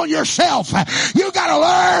hands on yourself. You got to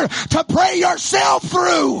learn to pray yourself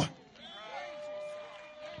through.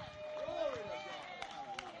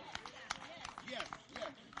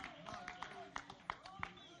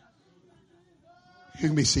 You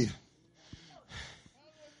can be seated.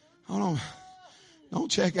 Hold on. Don't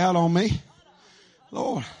check out on me.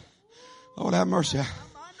 Lord have mercy.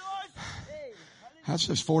 That's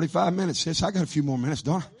just 45 minutes, sis. I got a few more minutes,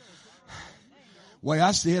 don't I? Way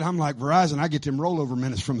I see it, I'm like Verizon. I get them rollover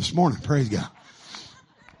minutes from this morning. Praise God.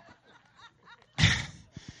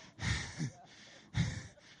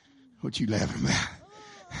 What you laughing about?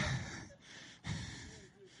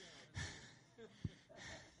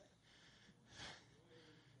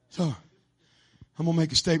 So, I'm going to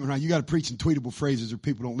make a statement right. You got to preach in tweetable phrases or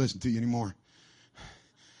people don't listen to you anymore.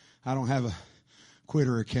 I don't have a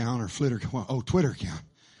Twitter account or Twitter account.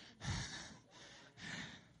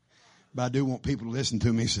 But I do want people to listen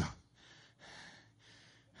to me, so.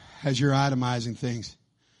 As you're itemizing things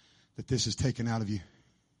that this is taken out of you.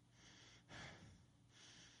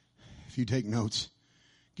 If you take notes,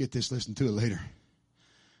 get this, listen to it later.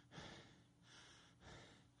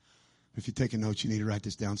 If you're taking notes, you need to write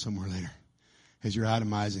this down somewhere later. As you're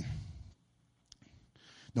itemizing,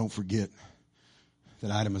 don't forget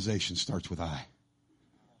that itemization starts with I.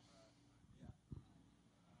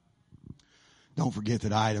 Don't forget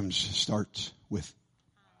that items starts with.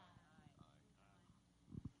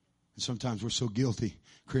 And sometimes we're so guilty,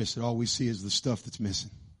 Chris, that all we see is the stuff that's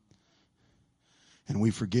missing. And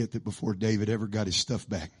we forget that before David ever got his stuff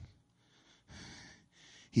back,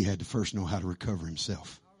 he had to first know how to recover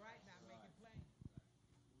himself.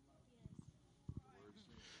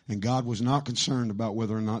 And God was not concerned about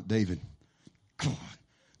whether or not David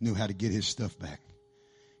knew how to get his stuff back.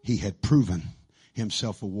 He had proven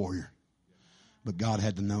himself a warrior. But God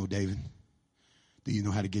had to know, David, do you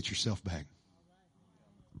know how to get yourself back?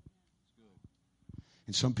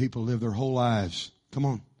 And some people live their whole lives. Come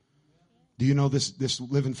on. Do you know this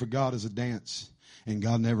living for God is a dance? And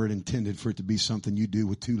God never intended for it to be something you do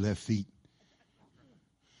with two left feet.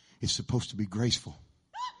 It's supposed to be graceful.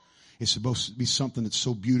 It's supposed to be something that's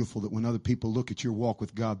so beautiful that when other people look at your walk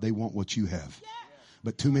with God, they want what you have.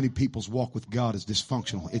 But too many people's walk with God is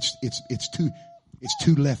dysfunctional. It's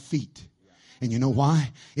two left feet. And you know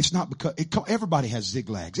why? It's not because everybody has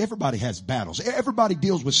zigzags. Everybody has battles. Everybody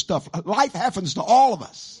deals with stuff. Life happens to all of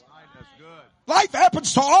us. Life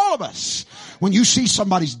happens to all of us. When you see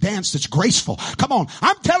somebody's dance that's graceful, come on.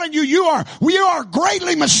 I'm telling you, you are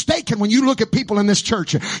greatly mistaken when you look at people in this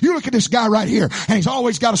church. You look at this guy right here, and he's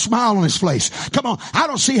always got a smile on his face. Come on. I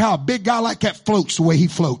don't see how a big guy like that floats the way he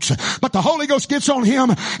floats. But the Holy Ghost gets on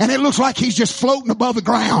him, and it looks like he's just floating above the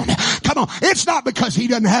ground. Come on. It's not because he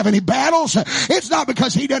doesn't have any battles. It's not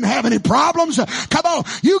because he doesn't have any problems. Come on.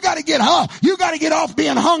 You got to get off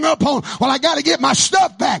being hung up on, well, I got to get my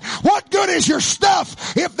stuff back. What good is your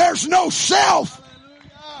stuff if there's no self?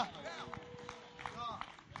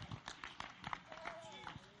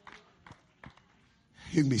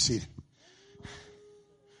 You can be seated.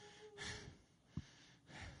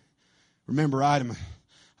 Remember, item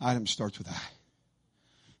starts with I.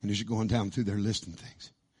 And as you're going down through there listing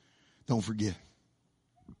things, don't forget,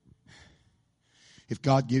 if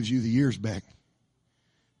God gives you the years back,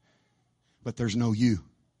 but there's no you,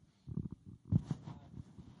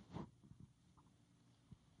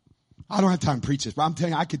 I don't have time to preach this, but I'm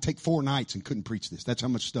telling you, I could take 4 nights and couldn't preach this. That's how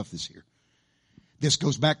much stuff is here. This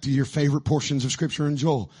goes back to your favorite portions of Scripture in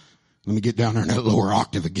Joel. Let me get down there in that lower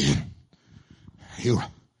octave again.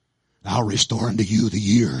 I'll restore unto you the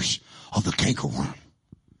years of the cankerworm.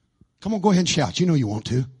 Come on, go ahead and shout. You know you want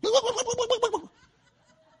to.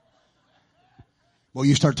 Well,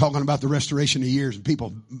 you start talking about the restoration of years, and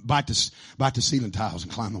people bite the ceiling tiles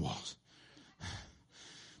and climb the walls.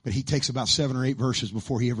 But he takes about 7 or 8 verses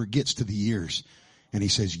before he ever gets to the years. And he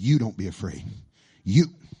says, you don't be afraid. He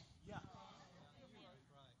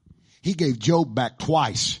gave Job back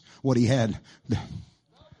twice what he had.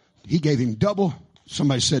 He gave him double.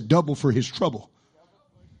 Somebody said double for his trouble.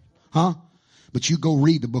 Huh? But you go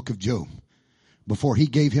read the book of Job. Before he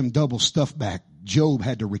gave him double stuff back, Job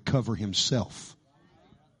had to recover himself.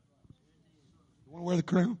 You want to wear the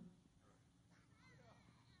crown?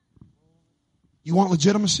 You want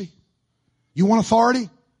legitimacy? You want authority?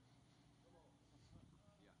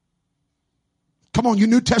 Come on, you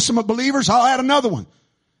New Testament believers, I'll add another one.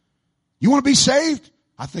 You want to be saved?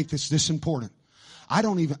 I think this important. I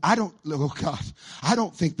don't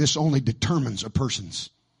think this only determines a person's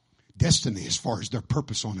destiny as far as their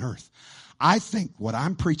purpose on earth. I think what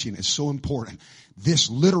I'm preaching is so important. This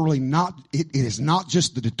literally it is not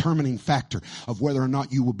just the determining factor of whether or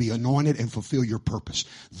not you will be anointed and fulfill your purpose.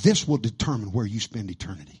 This will determine where you spend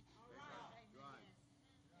eternity.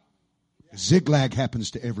 Zigzag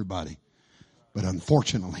happens to everybody. But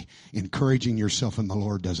unfortunately, encouraging yourself in the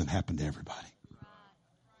Lord doesn't happen to everybody.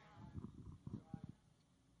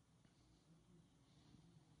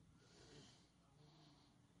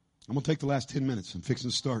 I'm going to take the last 10 minutes. I'm fixing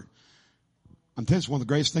to start. I'm telling you, it's one of the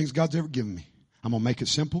greatest things God's ever given me. I'm going to make it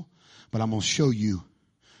simple, but I'm going to show you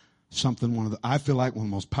something, I feel like one of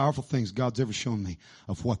the most powerful things God's ever shown me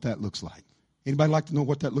of what that looks like. Anybody like to know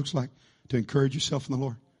what that looks like? To encourage yourself in the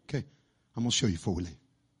Lord? Okay. I'm going to show you before we leave.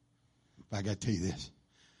 But I got to tell you this.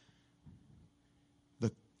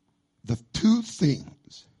 The 2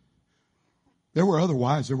 things, there were other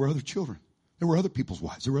wives, there were other children. There were other people's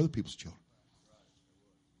wives, there were other people's children.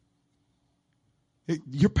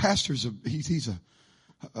 Your pastor's he's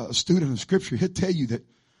a student of Scripture. He'll tell you that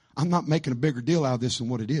I'm not making a bigger deal out of this than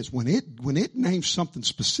what it is. When it names something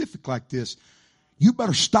specific like this, you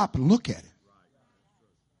better stop and look at it.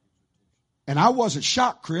 And I wasn't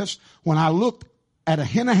shocked, Chris, when I looked at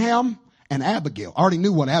Ahinoam and Abigail. I already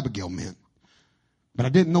knew what Abigail meant, but I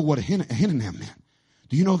didn't know what Ahinoam meant.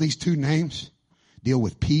 Do you know these 2 names deal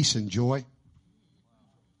with peace and joy?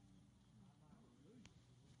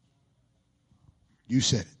 You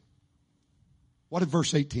said it. What did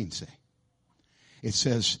verse 18 say? It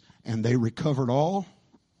says, and they recovered all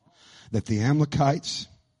that the Amalekites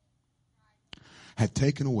had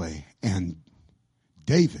taken away, and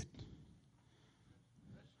David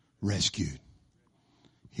rescued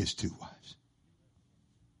his 2 wives.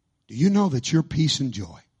 Do you know that your peace and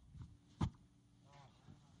joy,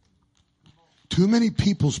 too many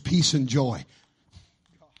people's peace and joy,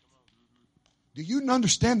 do you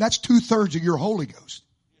understand that's 2/3 of your Holy Ghost?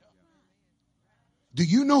 Do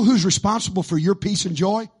you know who's responsible for your peace and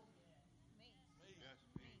joy?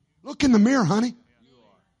 Look in the mirror, honey.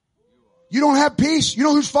 You don't have peace? You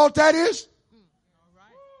know whose fault that is?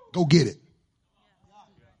 Go get it.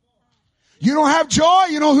 You don't have joy?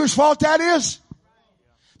 You know whose fault that is?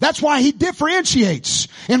 That's why he differentiates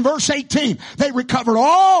in verse 18. They recovered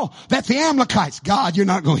all that the Amalekites, God, you're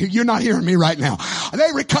not hearing me right now.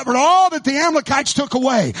 They recovered all that the Amalekites took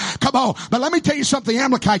away. Come on. But let me tell you something the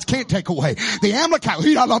Amalekites can't take away. The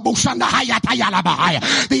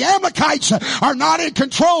Amalekites are not in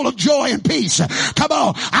control of joy and peace. Come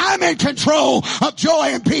on. I'm in control of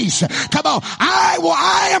joy and peace. Come on.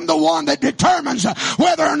 I am the one that determines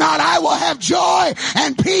whether or not I will have joy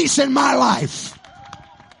and peace in my life.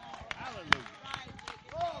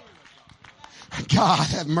 God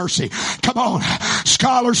have mercy. Come on.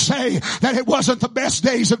 Scholars say that it wasn't the best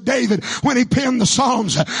days of David when he penned the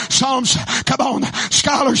Psalms. Come on.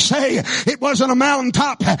 Scholars say it wasn't a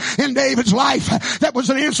mountaintop in David's life that was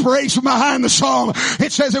an inspiration behind the Psalm.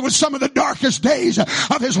 It says it was some of the darkest days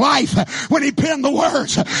of his life when he penned the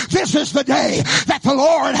words, this is the day that the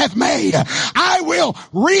Lord hath made. I will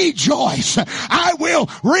rejoice. I will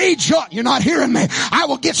rejoice. You're not hearing me. I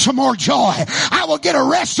will get some more joy. I will get a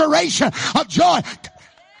restoration of joy.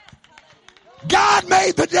 God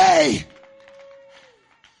made the day.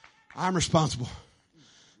 I'm responsible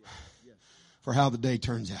for how the day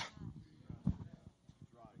turns out.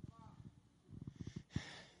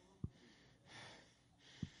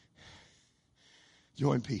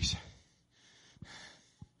 Joy and peace.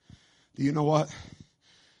 Do you know what?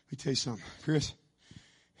 Let me tell you something. Chris,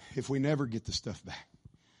 if we never get the stuff back,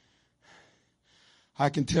 I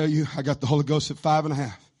can tell you I got the Holy Ghost at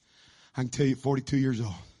 5.5. I can tell you at 42 years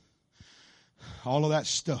old. All of that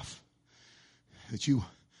stuff that you,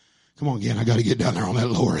 come on again, I got to get down there on that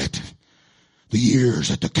lower end. The years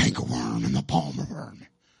that the cankerworm and the palmer worm.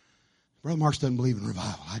 Brother Marks doesn't believe in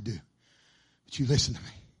revival. I do. But you listen to me.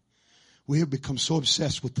 We have become so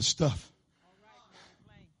obsessed with the stuff.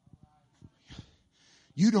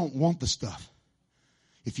 You don't want the stuff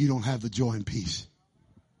if you don't have the joy and peace.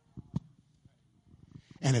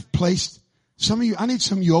 And if placed, some of you, I need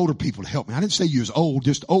some of you older people to help me. I didn't say you as old,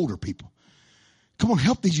 just older people. Come on,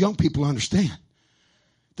 help these young people understand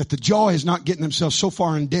that the joy is not getting themselves so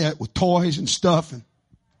far in debt with toys and stuff and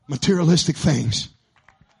materialistic things.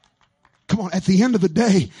 Come on, at the end of the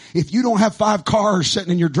day, if you don't have 5 cars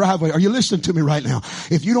sitting in your driveway, are you listening to me right now?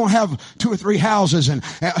 If you don't have 2 or 3 houses, and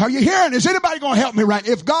are you hearing? Is anybody going to help me right?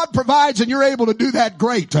 If God provides and you're able to do that,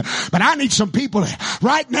 great. But I need some people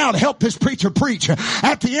right now to help this preacher preach.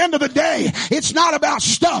 At the end of the day, it's not about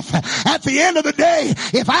stuff. At the end of the day,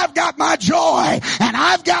 if I've got my joy and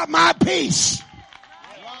I've got my peace,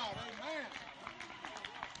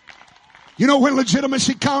 you know when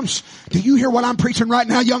legitimacy comes? Do you hear what I'm preaching right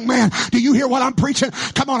now, young man? Do you hear what I'm preaching?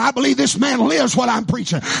 Come on, I believe this man lives what I'm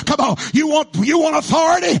preaching. Come on, you want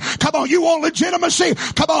authority? Come on, you want legitimacy?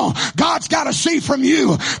 Come on, God's got to see from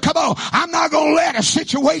you. Come on, I'm not going to let a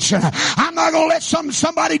situation, I'm not going to let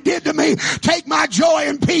somebody did to me take my joy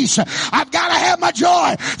and peace. I've got to have my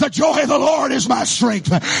joy. The joy of the Lord is my strength.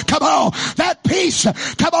 Come on, that peace,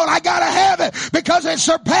 come on, I got to have it because it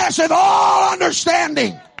surpasseth all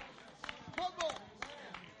understanding.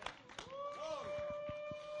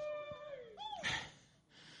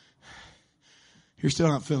 You're still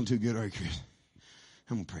not feeling too good, are you, Chris?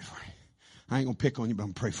 I'm going to pray for you. I ain't going to pick on you, but I'm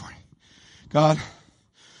going to pray for you. God,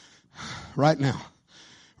 right now,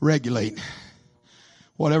 regulate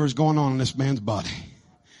whatever's going on in this man's body.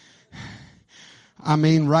 I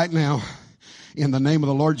mean, right now, in the name of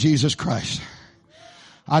the Lord Jesus Christ,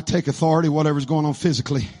 I take authority, whatever's going on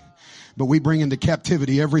physically, but we bring into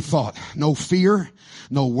captivity every thought. No fear,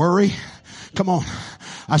 no worry. Come on.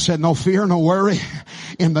 I said no fear, no worry.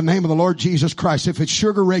 In the name of the Lord Jesus Christ. If it's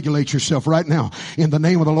sugar, regulate yourself right now. In the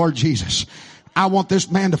name of the Lord Jesus. I want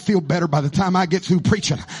this man to feel better by the time I get through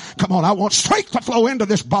preaching. Come on, I want strength to flow into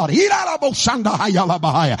this body. In the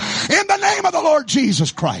name of the Lord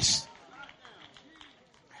Jesus Christ.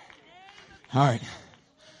 All right.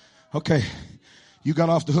 Okay. You got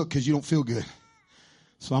off the hook because you don't feel good.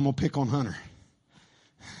 So I'm going to pick on Hunter.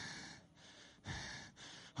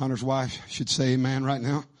 Hunter's wife should say amen right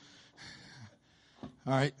now.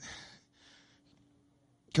 All right.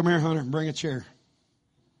 Come here, Hunter. Bring a chair.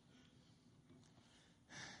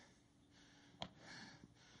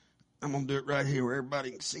 I'm going to do it right here where everybody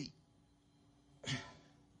can see.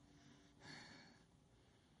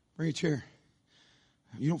 Bring a chair.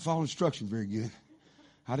 You don't follow instructions very good.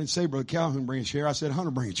 I didn't say Brother Calhoun bring a chair. I said Hunter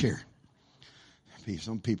bring a chair.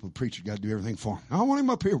 Some people, preachers got to do everything for him. I don't want him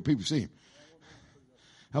up here where people see him.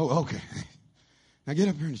 Oh, okay. Now get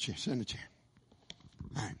up here in the chair. Sit in the chair.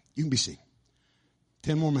 All right. You can be seated.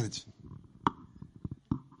 10 more minutes.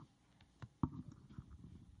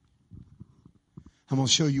 I'm going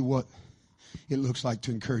to show you what it looks like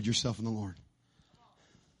to encourage yourself in the Lord.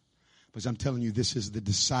 Because I'm telling you, this is the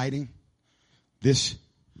deciding. This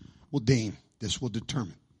will deem. This will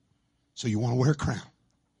determine. So you want to wear a crown.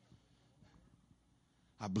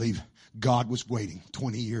 I believe God was waiting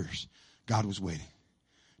 20 years. God was waiting.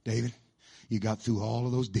 David, you got through all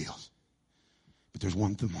of those deals. But there's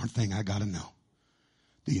one more thing I got to know.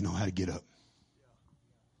 Do you know how to get up?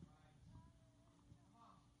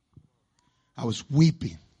 I was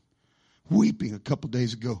weeping a couple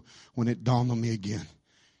days ago when it dawned on me again.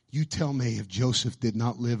 You tell me if Joseph did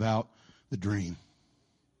not live out the dream.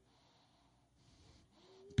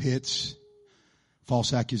 Pits,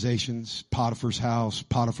 false accusations, Potiphar's house,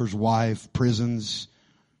 Potiphar's wife, prisons.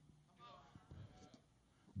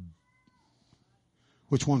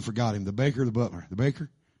 Which one forgot him? The baker or the butler? The baker?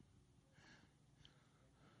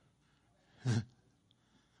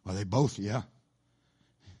 Well, they both, yeah.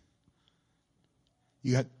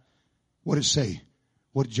 You got, what did it say?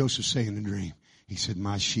 What did Joseph say in the dream? He said,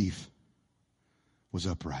 my sheaf was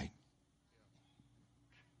upright.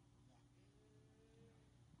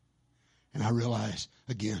 And I realized,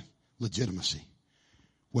 again, legitimacy.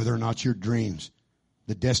 Whether or not your dreams,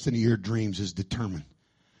 the destiny of your dreams is determined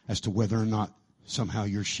as to whether or not somehow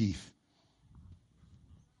your sheaf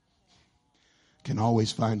can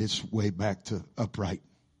always find its way back to upright.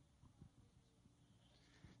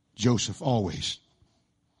 Joseph always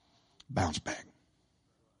bounced back.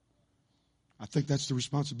 I think that's the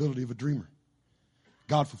responsibility of a dreamer.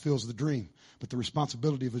 God fulfills the dream, but the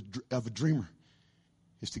responsibility of a dreamer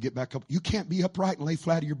is to get back up. You can't be upright and lay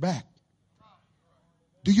flat on your back.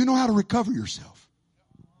 Do you know how to recover yourself?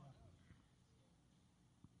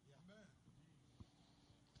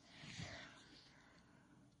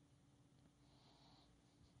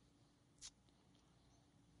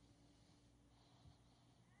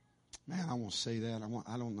 Man, I won't say that.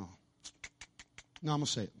 I don't know. No, I'm going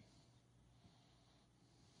to say it.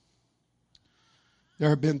 There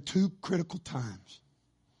have been two critical times.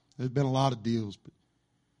 There's been a lot of deals, but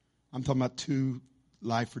I'm talking about two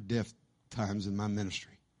life or death times in my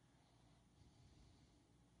ministry.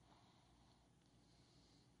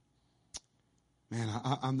 Man,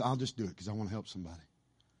 I'll just do it because I want to help somebody.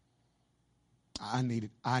 I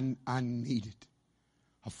needed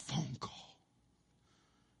a phone call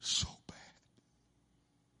so bad.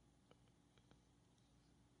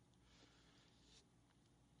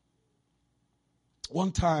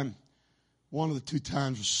 One time, one of the two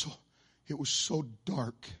times was so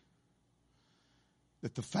dark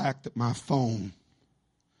that the fact that my phone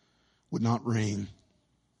would not ring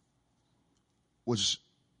was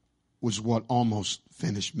what almost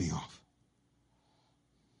finished me off.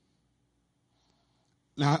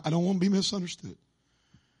 Now, I don't want to be misunderstood.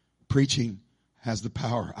 Preaching has the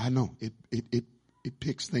power. I know it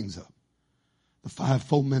picks things up. The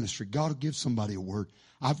fivefold ministry. God will give somebody a word.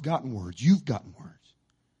 I've gotten words. You've gotten words.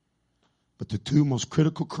 But the two most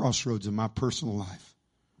critical crossroads in my personal life,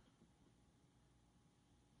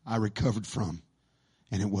 I recovered from,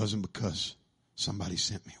 and it wasn't because somebody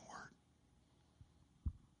sent me a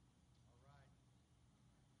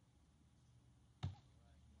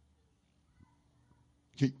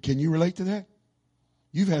word. Can you relate to that?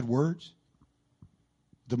 You've had words.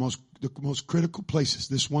 The most critical places.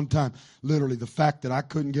 This one time, literally, the fact that I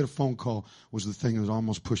couldn't get a phone call was the thing that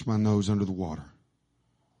almost pushed my nose under the water.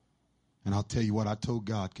 And I'll tell you what I told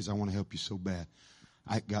God, because I want to help you so bad.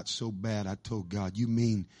 I got so bad, I told God, you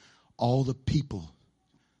mean all the people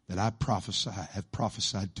that have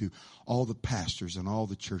prophesied to, all the pastors and all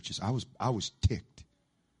the churches. I was ticked.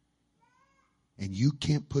 And you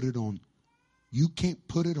can't put it on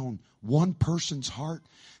one person's heart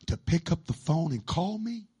to pick up the phone and call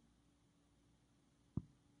me?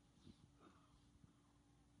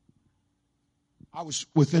 I was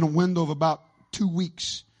within a window of about 2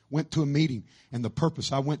 weeks, went to a meeting, and the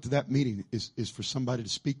purpose I went to that meeting is for somebody to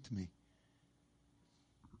speak to me.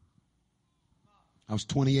 I was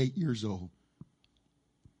 28 years old.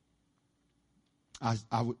 I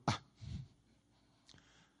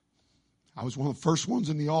was one of the first ones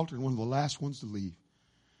in the altar and one of the last ones to leave.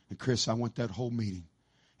 And Chris, I went that whole meeting,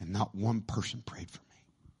 and not one person prayed for me.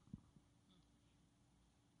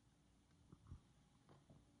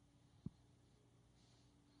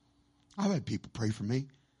 I've had people pray for me.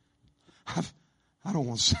 I don't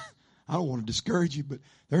want to discourage you, but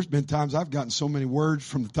there's been times I've gotten so many words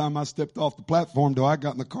from the time I stepped off the platform till I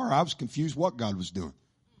got in the car. I was confused what God was doing.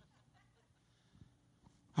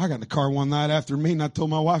 I got in the car one night after me and I told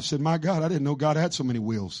my wife, I said, my God, I didn't know God had so many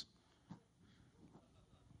wheels.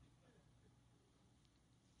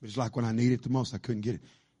 But it's like when I needed it the most, I couldn't get it.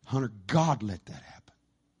 Hunter, God let that happen.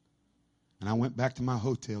 And I went back to my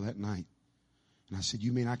hotel that night. And I said,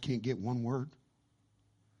 you mean I can't get one word?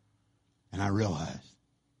 And I realized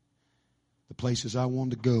the places I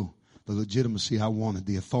wanted to go, the legitimacy I wanted,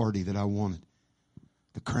 the authority that I wanted,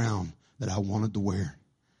 the crown that I wanted to wear,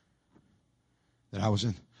 that I was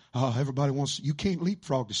in. Oh, everybody wants, you can't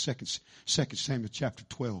leapfrog to 2 Samuel chapter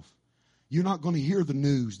 12. You're not going to hear the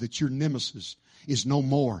news that your nemesis is no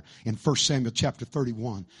more in 1 Samuel chapter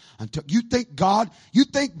 31. Until you think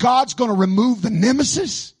God's going to remove the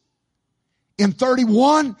nemesis in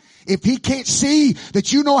 31 if he can't see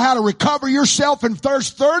that you know how to recover yourself in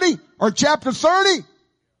verse 30 or chapter 30?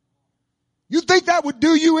 You think that would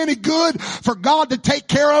do you any good for God to take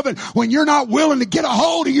care of it when you're not willing to get a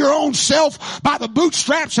hold of your own self by the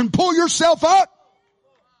bootstraps and pull yourself up?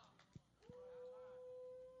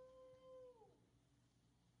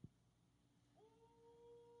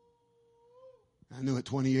 I knew at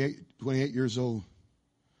 28 years old,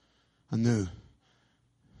 I knew,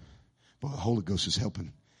 boy, the Holy Ghost is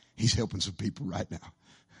helping. He's helping some people right now.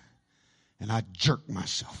 And I jerked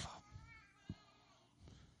myself up.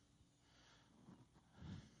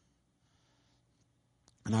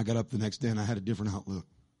 And I got up the next day and I had a different outlook.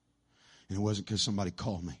 And it wasn't because somebody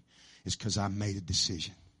called me. It's because I made a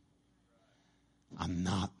decision. I'm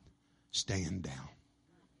not staying down.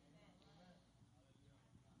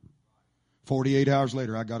 48 hours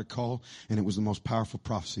later, I got a call, and it was the most powerful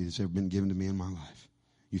prophecy that's ever been given to me in my life.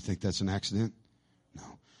 You think that's an accident? No.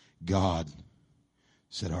 God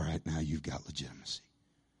said, all right, now you've got legitimacy.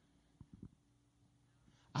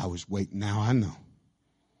 I was waiting. Now I know.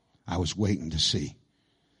 I was waiting to see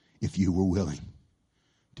if you were willing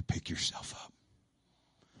to pick yourself up.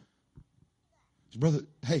 Brother,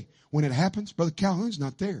 hey, when it happens, Brother Calhoun's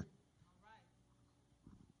not there.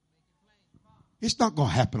 It's not going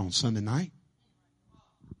to happen on Sunday night.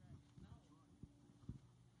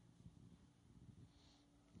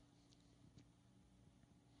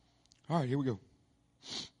 All right, here we go.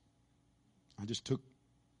 I just took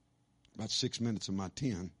about 6 minutes of my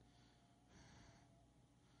 10.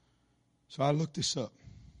 So I looked this up.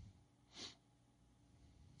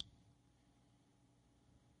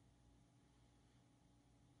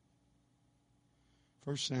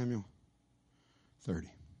 First Samuel 30.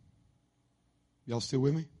 Y'all still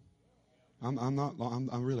with me? I'm not long.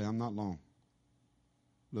 I'm not long.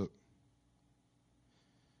 Look.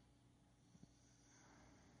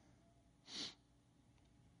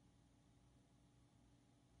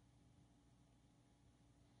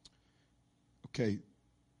 Okay.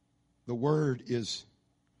 The word is,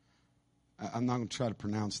 I'm not going to try to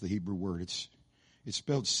pronounce the Hebrew word. It's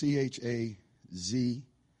spelled Chazaq.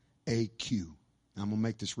 I'm going to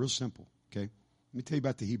make this real simple, okay? Let me tell you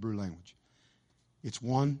about the Hebrew language. It's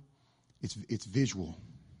visual.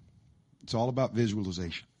 It's all about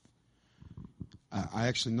visualization. I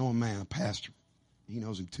actually know a man, a pastor. He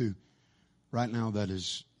knows him too. Right now, that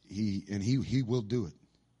is, he will do it.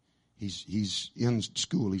 He's in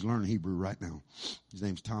school. He's learning Hebrew right now. His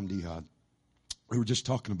name's Tom Dehad. We were just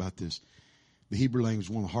talking about this. The Hebrew language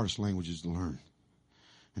is one of the hardest languages to learn.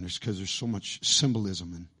 And it's because there's so much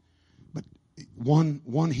symbolism. But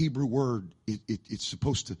one Hebrew word, it's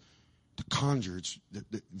supposed to conjure. It's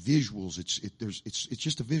the visuals. It's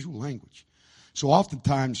just a visual language. So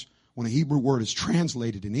oftentimes when a Hebrew word is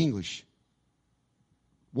translated in English,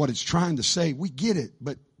 what it's trying to say, we get it,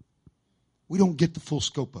 but we don't get the full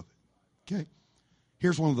scope of it. Okay?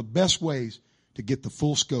 Here's one of the best ways to get the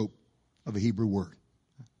full scope of a Hebrew word.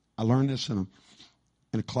 I learned this in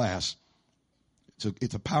a class.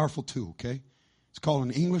 It's a powerful tool, okay? It's called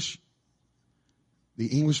in English, the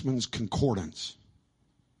Englishman's Concordance.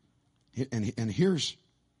 And here's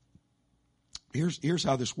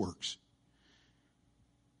how this works.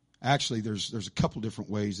 Actually, there's a couple different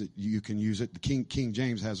ways that you can use it. The King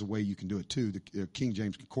James has a way you can do it too, the King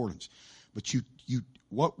James Concordance. But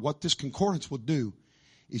what this concordance will do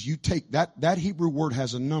is you take that Hebrew word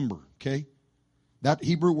has a number, okay? That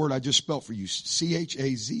Hebrew word I just spelled for you,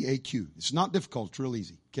 Chazaq. It's not difficult, it's real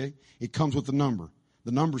easy, okay? It comes with a number.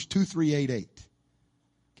 The number's 2388.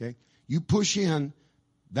 Okay? You push in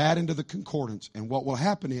that into the concordance, and what will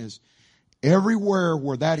happen is everywhere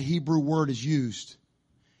where that Hebrew word is used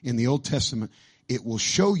in the Old Testament, it will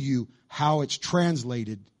show you how it's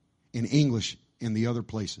translated in English in the other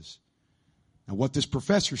places. Now, what this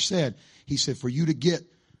professor said, he said, for you to get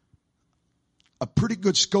a pretty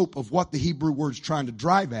good scope of what the Hebrew word's trying to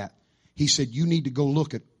drive at, he said, you need to go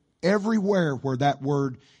look at Everywhere where that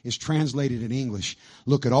word is translated in English,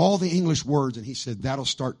 look at all the English words, and he said that'll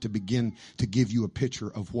start to begin to give you a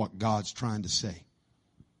picture of what God's trying to say.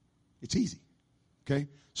 It's easy. Okay?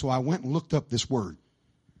 So I went and looked up this word.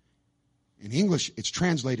 In English, it's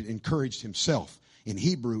translated encouraged himself. In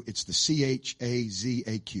Hebrew, it's the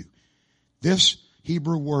C-H-A-Z-A-Q. This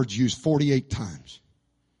Hebrew word's used 48 times.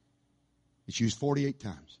 It's used 48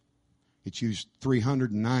 times. It's used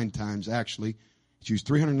 309 times, actually. It's used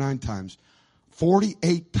 309 times.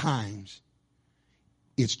 48 times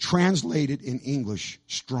it's translated in English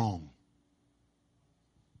strong.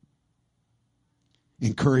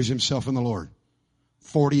 Encourage himself in the Lord.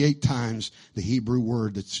 48 times the Hebrew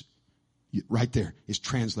word that's right there is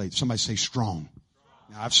translated. Somebody say strong.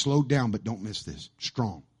 Now I've slowed down, but don't miss this.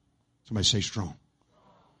 Strong. Somebody say strong.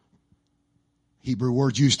 Hebrew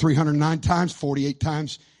word used 309 times, 48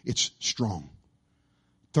 times it's strong.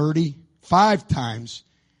 35 times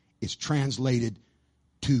it's translated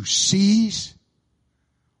to seize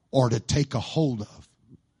or to take a hold of.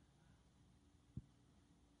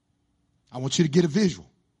 I want you to get a visual.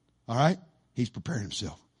 All right? He's preparing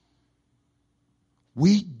himself.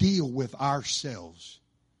 We deal with ourselves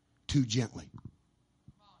too gently.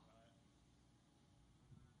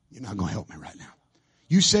 You're not going to help me right now.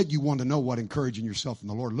 You said you wanted to know what encouraging yourself in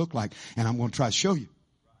the Lord looked like, and I'm going to try to show you.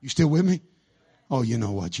 You still with me? Oh, you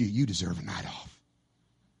know what? You deserve a night off.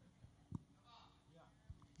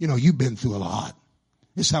 You know, you've been through a lot.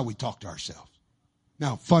 This is how we talk to ourselves.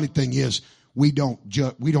 Now, funny thing is, we don't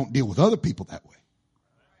deal with other people that way.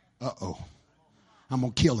 Uh-oh. I'm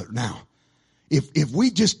going to kill it now. If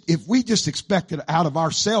we just expected out of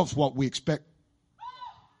ourselves what we expect.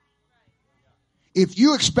 If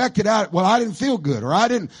you expected out, well, I didn't feel good, or I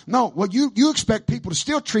didn't. No, well, you expect people to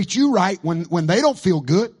still treat you right when they don't feel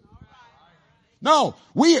good. No,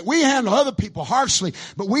 we handle other people harshly,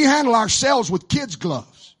 but we handle ourselves with kids'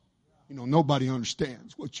 gloves. You know, nobody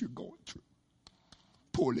understands what you're going through.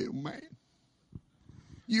 Poor little man.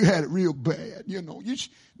 You had it real bad, you know.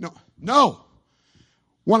 No.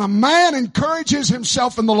 When a man encourages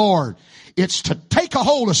himself in the Lord, it's to take a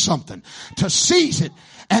hold of something, to seize it.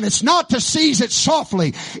 And it's not to seize it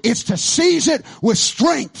softly. It's to seize it with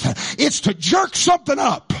strength. It's to jerk something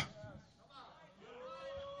up.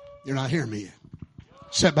 You're not hearing me yet.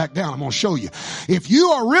 Sit back down. I'm going to show you. If you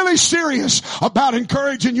are really serious about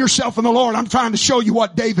encouraging yourself in the Lord, I'm trying to show you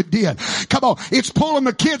what David did. Come on. It's pulling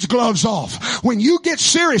the kids' gloves off. When you get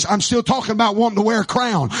serious, I'm still talking about wanting to wear a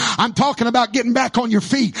crown. I'm talking about getting back on your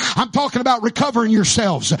feet. I'm talking about recovering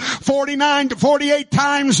yourselves. 49 to 48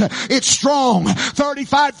 times it's strong.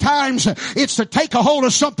 35 times it's to take a hold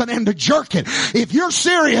of something and to jerk it. If you're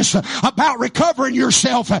serious about recovering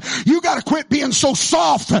yourself, you got to quit being so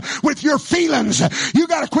soft with your feelings. You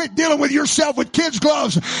got to quit dealing with yourself with kids'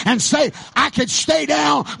 gloves and say, I could stay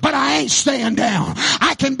down, but I ain't staying down.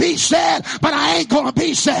 I can be sad, but I ain't going to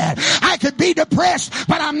be sad. I could be depressed,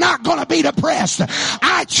 but I'm not going to be depressed.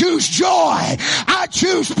 I choose joy. I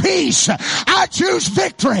choose peace. I choose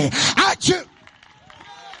victory. I choose...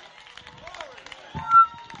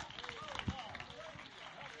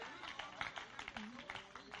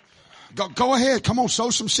 Go ahead. Come on, sow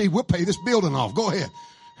some seed. We'll pay this building off. Go ahead.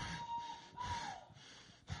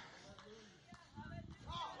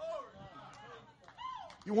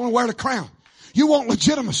 You want to wear the crown. You want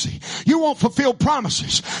legitimacy. You want fulfilled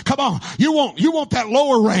promises. Come on. You want that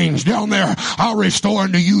lower range down there. I'll restore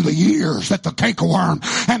unto you the years that the cankerworm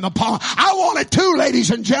and the palm. I want it too,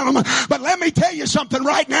 ladies and gentlemen. But let me tell you something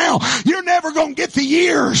right now. You're never going to get the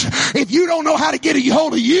years if you don't know how to get a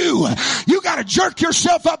hold of you. You got to jerk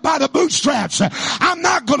yourself up by the bootstraps. I'm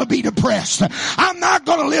not going to be depressed. I'm not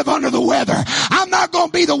going to live under the weather. I'm not going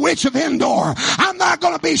to be the witch of Endor. I'm not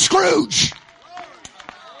going to be Scrooge.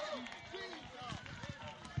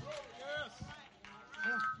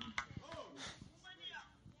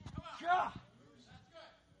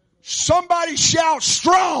 Somebody shout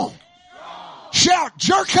strong. Shout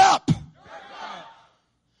jerk up.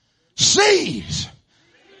 Seize.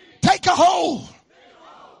 Take a hold.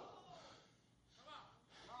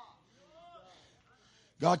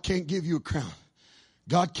 God can't give you a crown.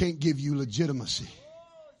 God can't give you legitimacy.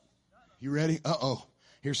 You ready? Uh-oh.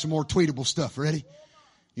 Here's some more tweetable stuff. Ready?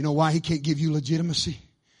 You know why he can't give you legitimacy?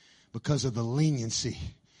 Because of the leniency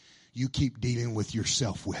you keep dealing with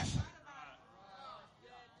yourself with.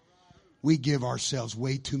 We give ourselves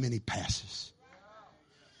way too many passes.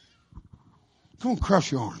 Come on,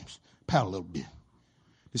 cross your arms. Pout a little bit.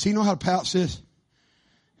 Does he know how to pout, sis?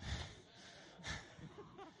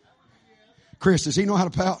 Chris, does he know how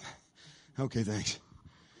to pout? Okay, thanks.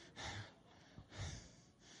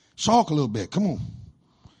 Sulk a little bit. Come on.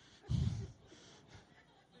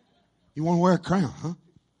 You want to wear a crown, huh?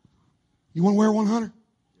 You want to wear 100?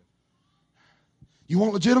 You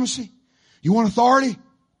want legitimacy? You want authority?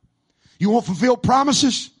 You want fulfilled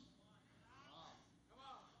promises?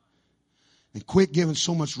 And quit giving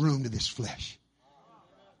so much room to this flesh.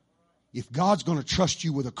 If God's going to trust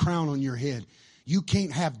you with a crown on your head, you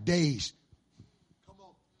can't have days.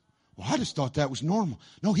 Well, I just thought that was normal.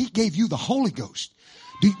 No, He gave you the Holy Ghost.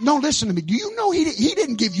 No, listen to me. Do you know He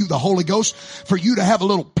didn't give you the Holy Ghost for you to have a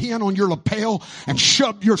little pin on your lapel and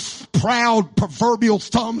shove your proud proverbial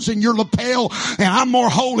thumbs in your lapel and I'm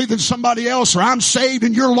more holy than somebody else or I'm saved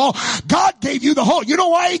in your law? God gave you the Holy. You know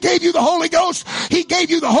why He gave you the Holy Ghost? He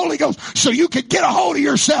gave you the Holy Ghost so you could get a hold of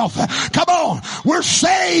yourself. Come on. We're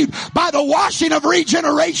saved by the washing of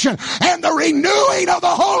regeneration and the renewing of the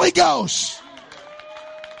Holy Ghost.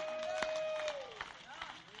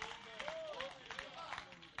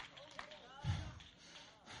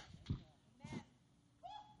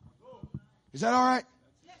 Is that all right?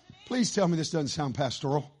 Please tell me this doesn't sound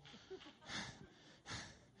pastoral.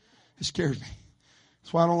 It scares me.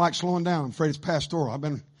 That's why I don't like slowing down. I'm afraid it's pastoral. I've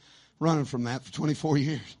been running from that for 24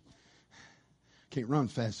 years. Can't run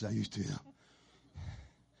fast as I used to, though.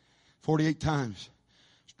 48 times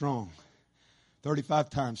strong. 35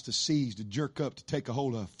 times to seize, to jerk up, to take a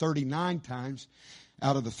hold of. 39 times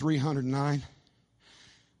out of the 309.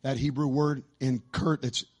 That Hebrew word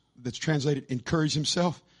that's translated encourage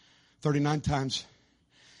himself. 39 times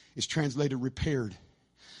is translated repaired.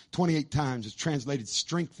 28 times is translated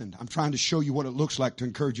strengthened. I'm trying to show you what it looks like to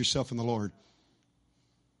encourage yourself in the Lord.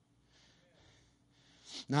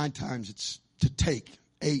 9 times it's to take.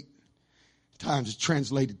 8 times it's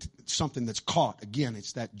translated to something that's caught. Again,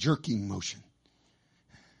 it's that jerking motion.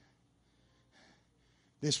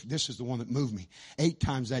 This is the one that moved me. 8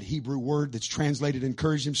 times that Hebrew word that's translated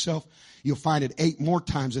encourage himself. You'll find it 8 more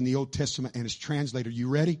times in the Old Testament and it's translated, you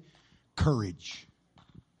ready? Courage.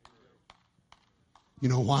 You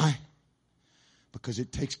know why? Because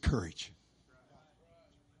it takes courage.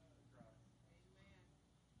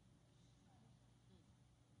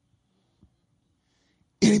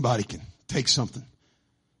 Anybody can take something.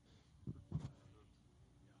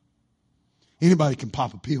 Anybody can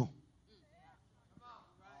pop a pill.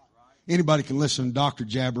 Anybody can listen to Dr.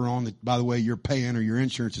 Jabber on that, by the way, you're paying or your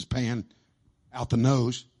insurance is paying out the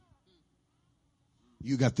nose.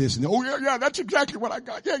 You got this and oh yeah, that's exactly what I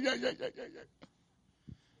got. Yeah.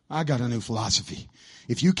 I got a new philosophy.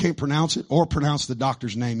 If you can't pronounce it or pronounce the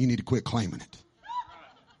doctor's name, you need to quit claiming it.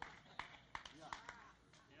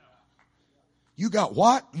 You got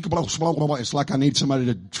what? It's like I need somebody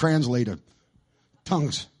to translate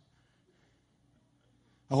tongues.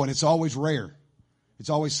 Oh, and it's always rare. It's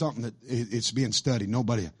always something that it's being studied.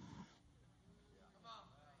 Nobody.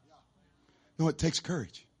 No, it takes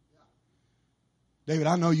courage. David,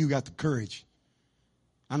 I know you got the courage.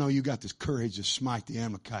 I know you got this courage to smite the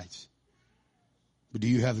Amalekites. But do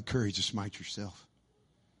you have the courage to smite yourself?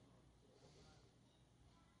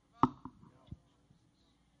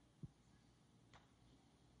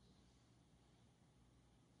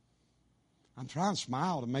 I'm trying to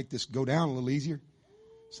smile to make this go down a little easier.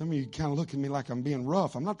 Some of you kind of look at me like I'm being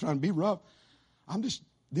rough. I'm not trying to be rough. I'm just,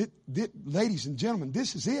 ladies and gentlemen,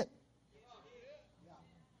 this is it.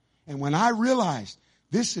 And when I realized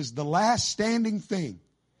this is the last standing thing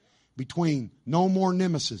between no more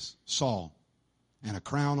nemesis, Saul, and a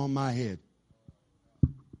crown on my head.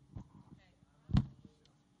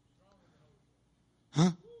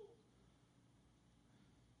 Huh?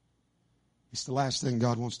 It's the last thing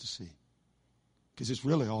God wants to see. Because it's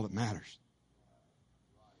really all that matters.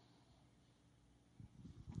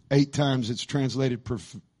 8 times it's translated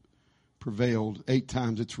prevailed. 8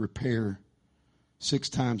 times it's repair. 6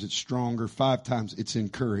 times it's stronger. 5 times it's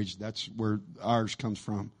encouraged. That's where ours comes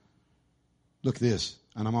from. Look at this,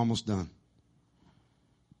 and I'm almost done.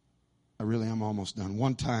 I really am almost done.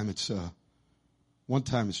 One time it's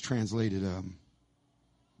translated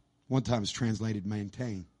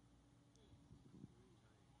maintain.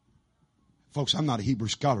 Folks, I'm not a Hebrew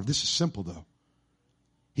scholar. This is simple though.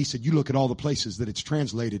 He said, you look at all the places that it's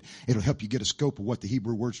translated, it'll help you get a scope of what the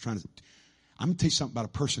Hebrew word's trying to. I'm going to tell you something about a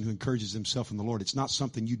person who encourages himself in the Lord. It's not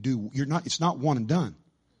something you do. It's not one and done.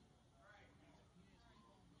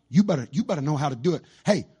 You better know how to do it.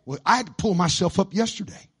 Hey, well, I had to pull myself up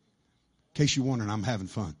yesterday. In case you're wondering, I'm having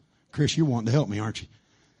fun. Chris, you're wanting to help me, aren't you?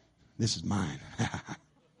 This is mine.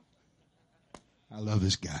 I love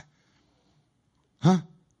this guy. Huh?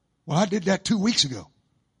 Well, I did that 2 weeks ago.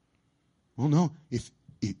 Well, no, if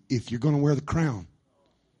you're going to wear the crown,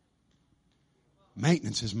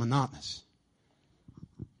 maintenance is monotonous.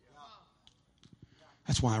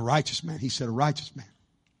 That's why a righteous man, he said a righteous man.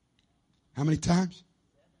 How many times?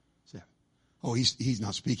 7. Oh, he's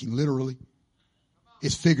not speaking literally.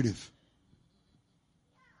 It's figurative.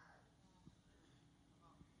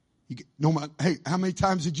 Hey, how many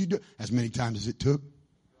times did you do it? As many times as it took.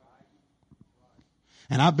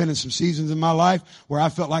 And I've been in some seasons in my life where I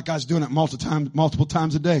felt like I was doing it multiple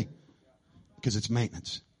times a day. Because it's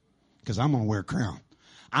maintenance. Because I'm going to wear a crown.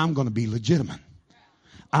 I'm going to be legitimate.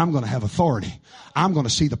 I'm going to have authority. I'm going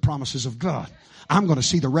to see the promises of God. I'm going to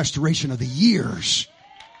see the restoration of the years.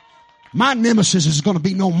 My nemesis is going to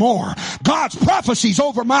be no more. God's prophecies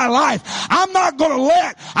over my life. I'm not going to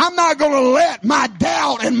let my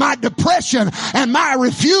doubt and my depression and my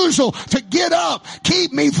refusal to get up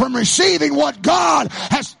keep me from receiving what God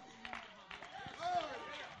has.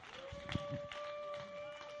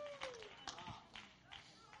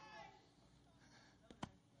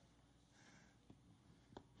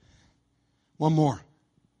 One more.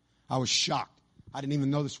 I was shocked. I didn't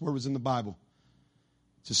even know this word was in the Bible.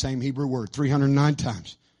 It's the same Hebrew word, 309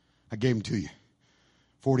 times. I gave them to you.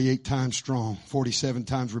 48 times strong, 47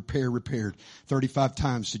 times repaired, 35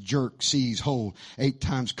 times to jerk, seize, hold, 8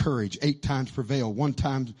 times courage, 8 times prevail, 1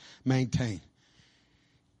 time maintain.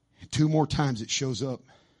 And 2 more times it shows up,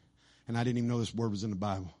 and I didn't even know this word was in the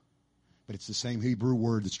Bible. But it's the same Hebrew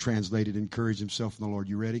word that's translated, encourage himself in the Lord.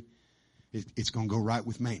 You ready? It's going to go right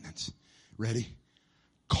with maintenance. Ready?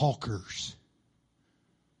 Caulkers.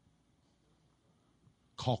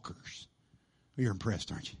 Caulkers. You're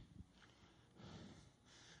impressed, aren't you?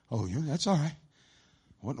 Oh, yeah, that's all right.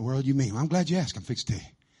 What in the world do you mean? I'm glad you asked. I'm fixed to tell you.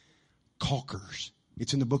 Caulkers.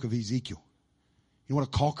 It's in the book of Ezekiel. You know what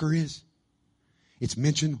a caulker is? It's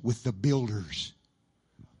mentioned with the builders.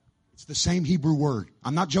 It's the same Hebrew word.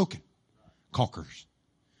 I'm not joking. Caulkers.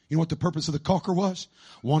 You know what the purpose of the caulker was?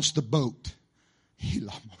 Once the boat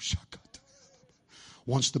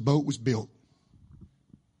was built,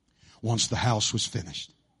 once the house was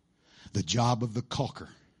finished, the job of the caulker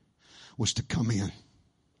was to come in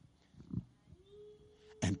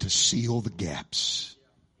and to seal the gaps.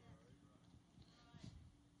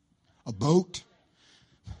 A boat,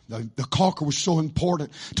 the caulker was so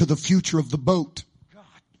important to the future of the boat,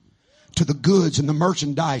 to the goods and the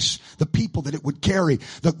merchandise, the people that it would carry,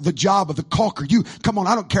 the job of the caulker. Come on,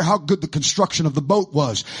 I don't care how good the construction of the boat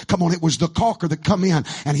was. Come on, it was the caulker that come in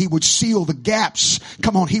and he would seal the gaps.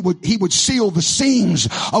 Come on, he would seal the seams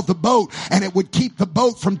of the boat, and it would keep the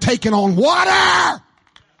boat from taking on water.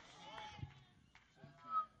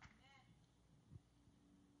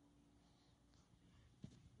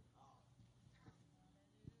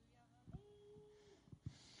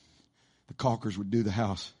 The caulkers would do the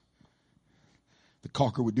house. The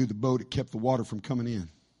caulker would do the boat. It kept the water from coming in.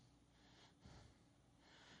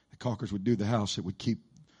 The caulkers would do the house. It would keep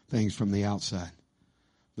things from the outside.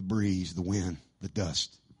 The breeze, the wind, the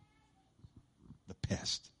dust, the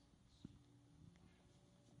pest.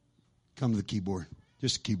 Come to the keyboard.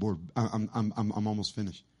 Just the keyboard. I'm almost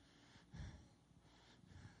finished.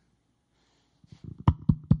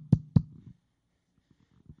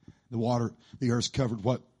 The earth's covered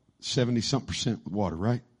what? 70-something% with water,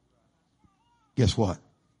 right? Guess what?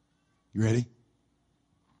 You ready?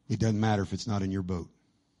 It doesn't matter if it's not in your boat.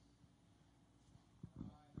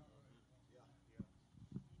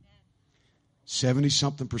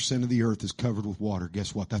 %70 of the earth is covered with water.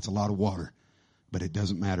 Guess what? That's a lot of water. But it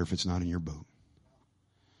doesn't matter if it's not in your boat.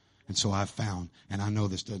 And so I've found, and I know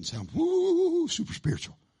this doesn't sound super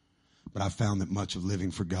spiritual, but I've found that much of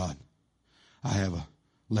living for God. I have a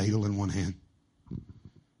ladle in one hand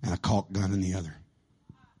and a caulk gun in the other.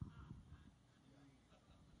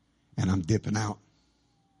 And I'm dipping out.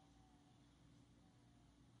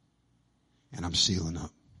 And I'm sealing up.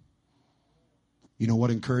 You know what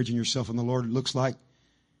encouraging yourself in the Lord looks like?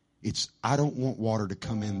 It's, I don't want water to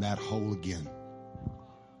come in that hole again.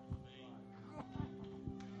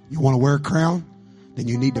 You want to wear a crown? Then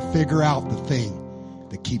you need to figure out the thing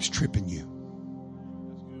that keeps tripping you.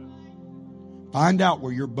 Find out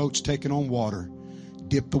where your boat's taking on water.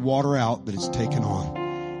 Dip the water out that it's taken on.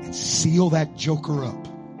 And seal that joker up.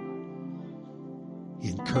 He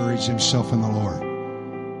encouraged himself in the Lord.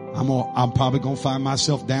 I'm probably going to find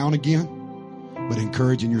myself down again, but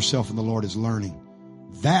encouraging yourself in the Lord is learning.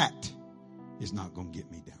 That is not going to get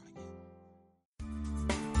me down.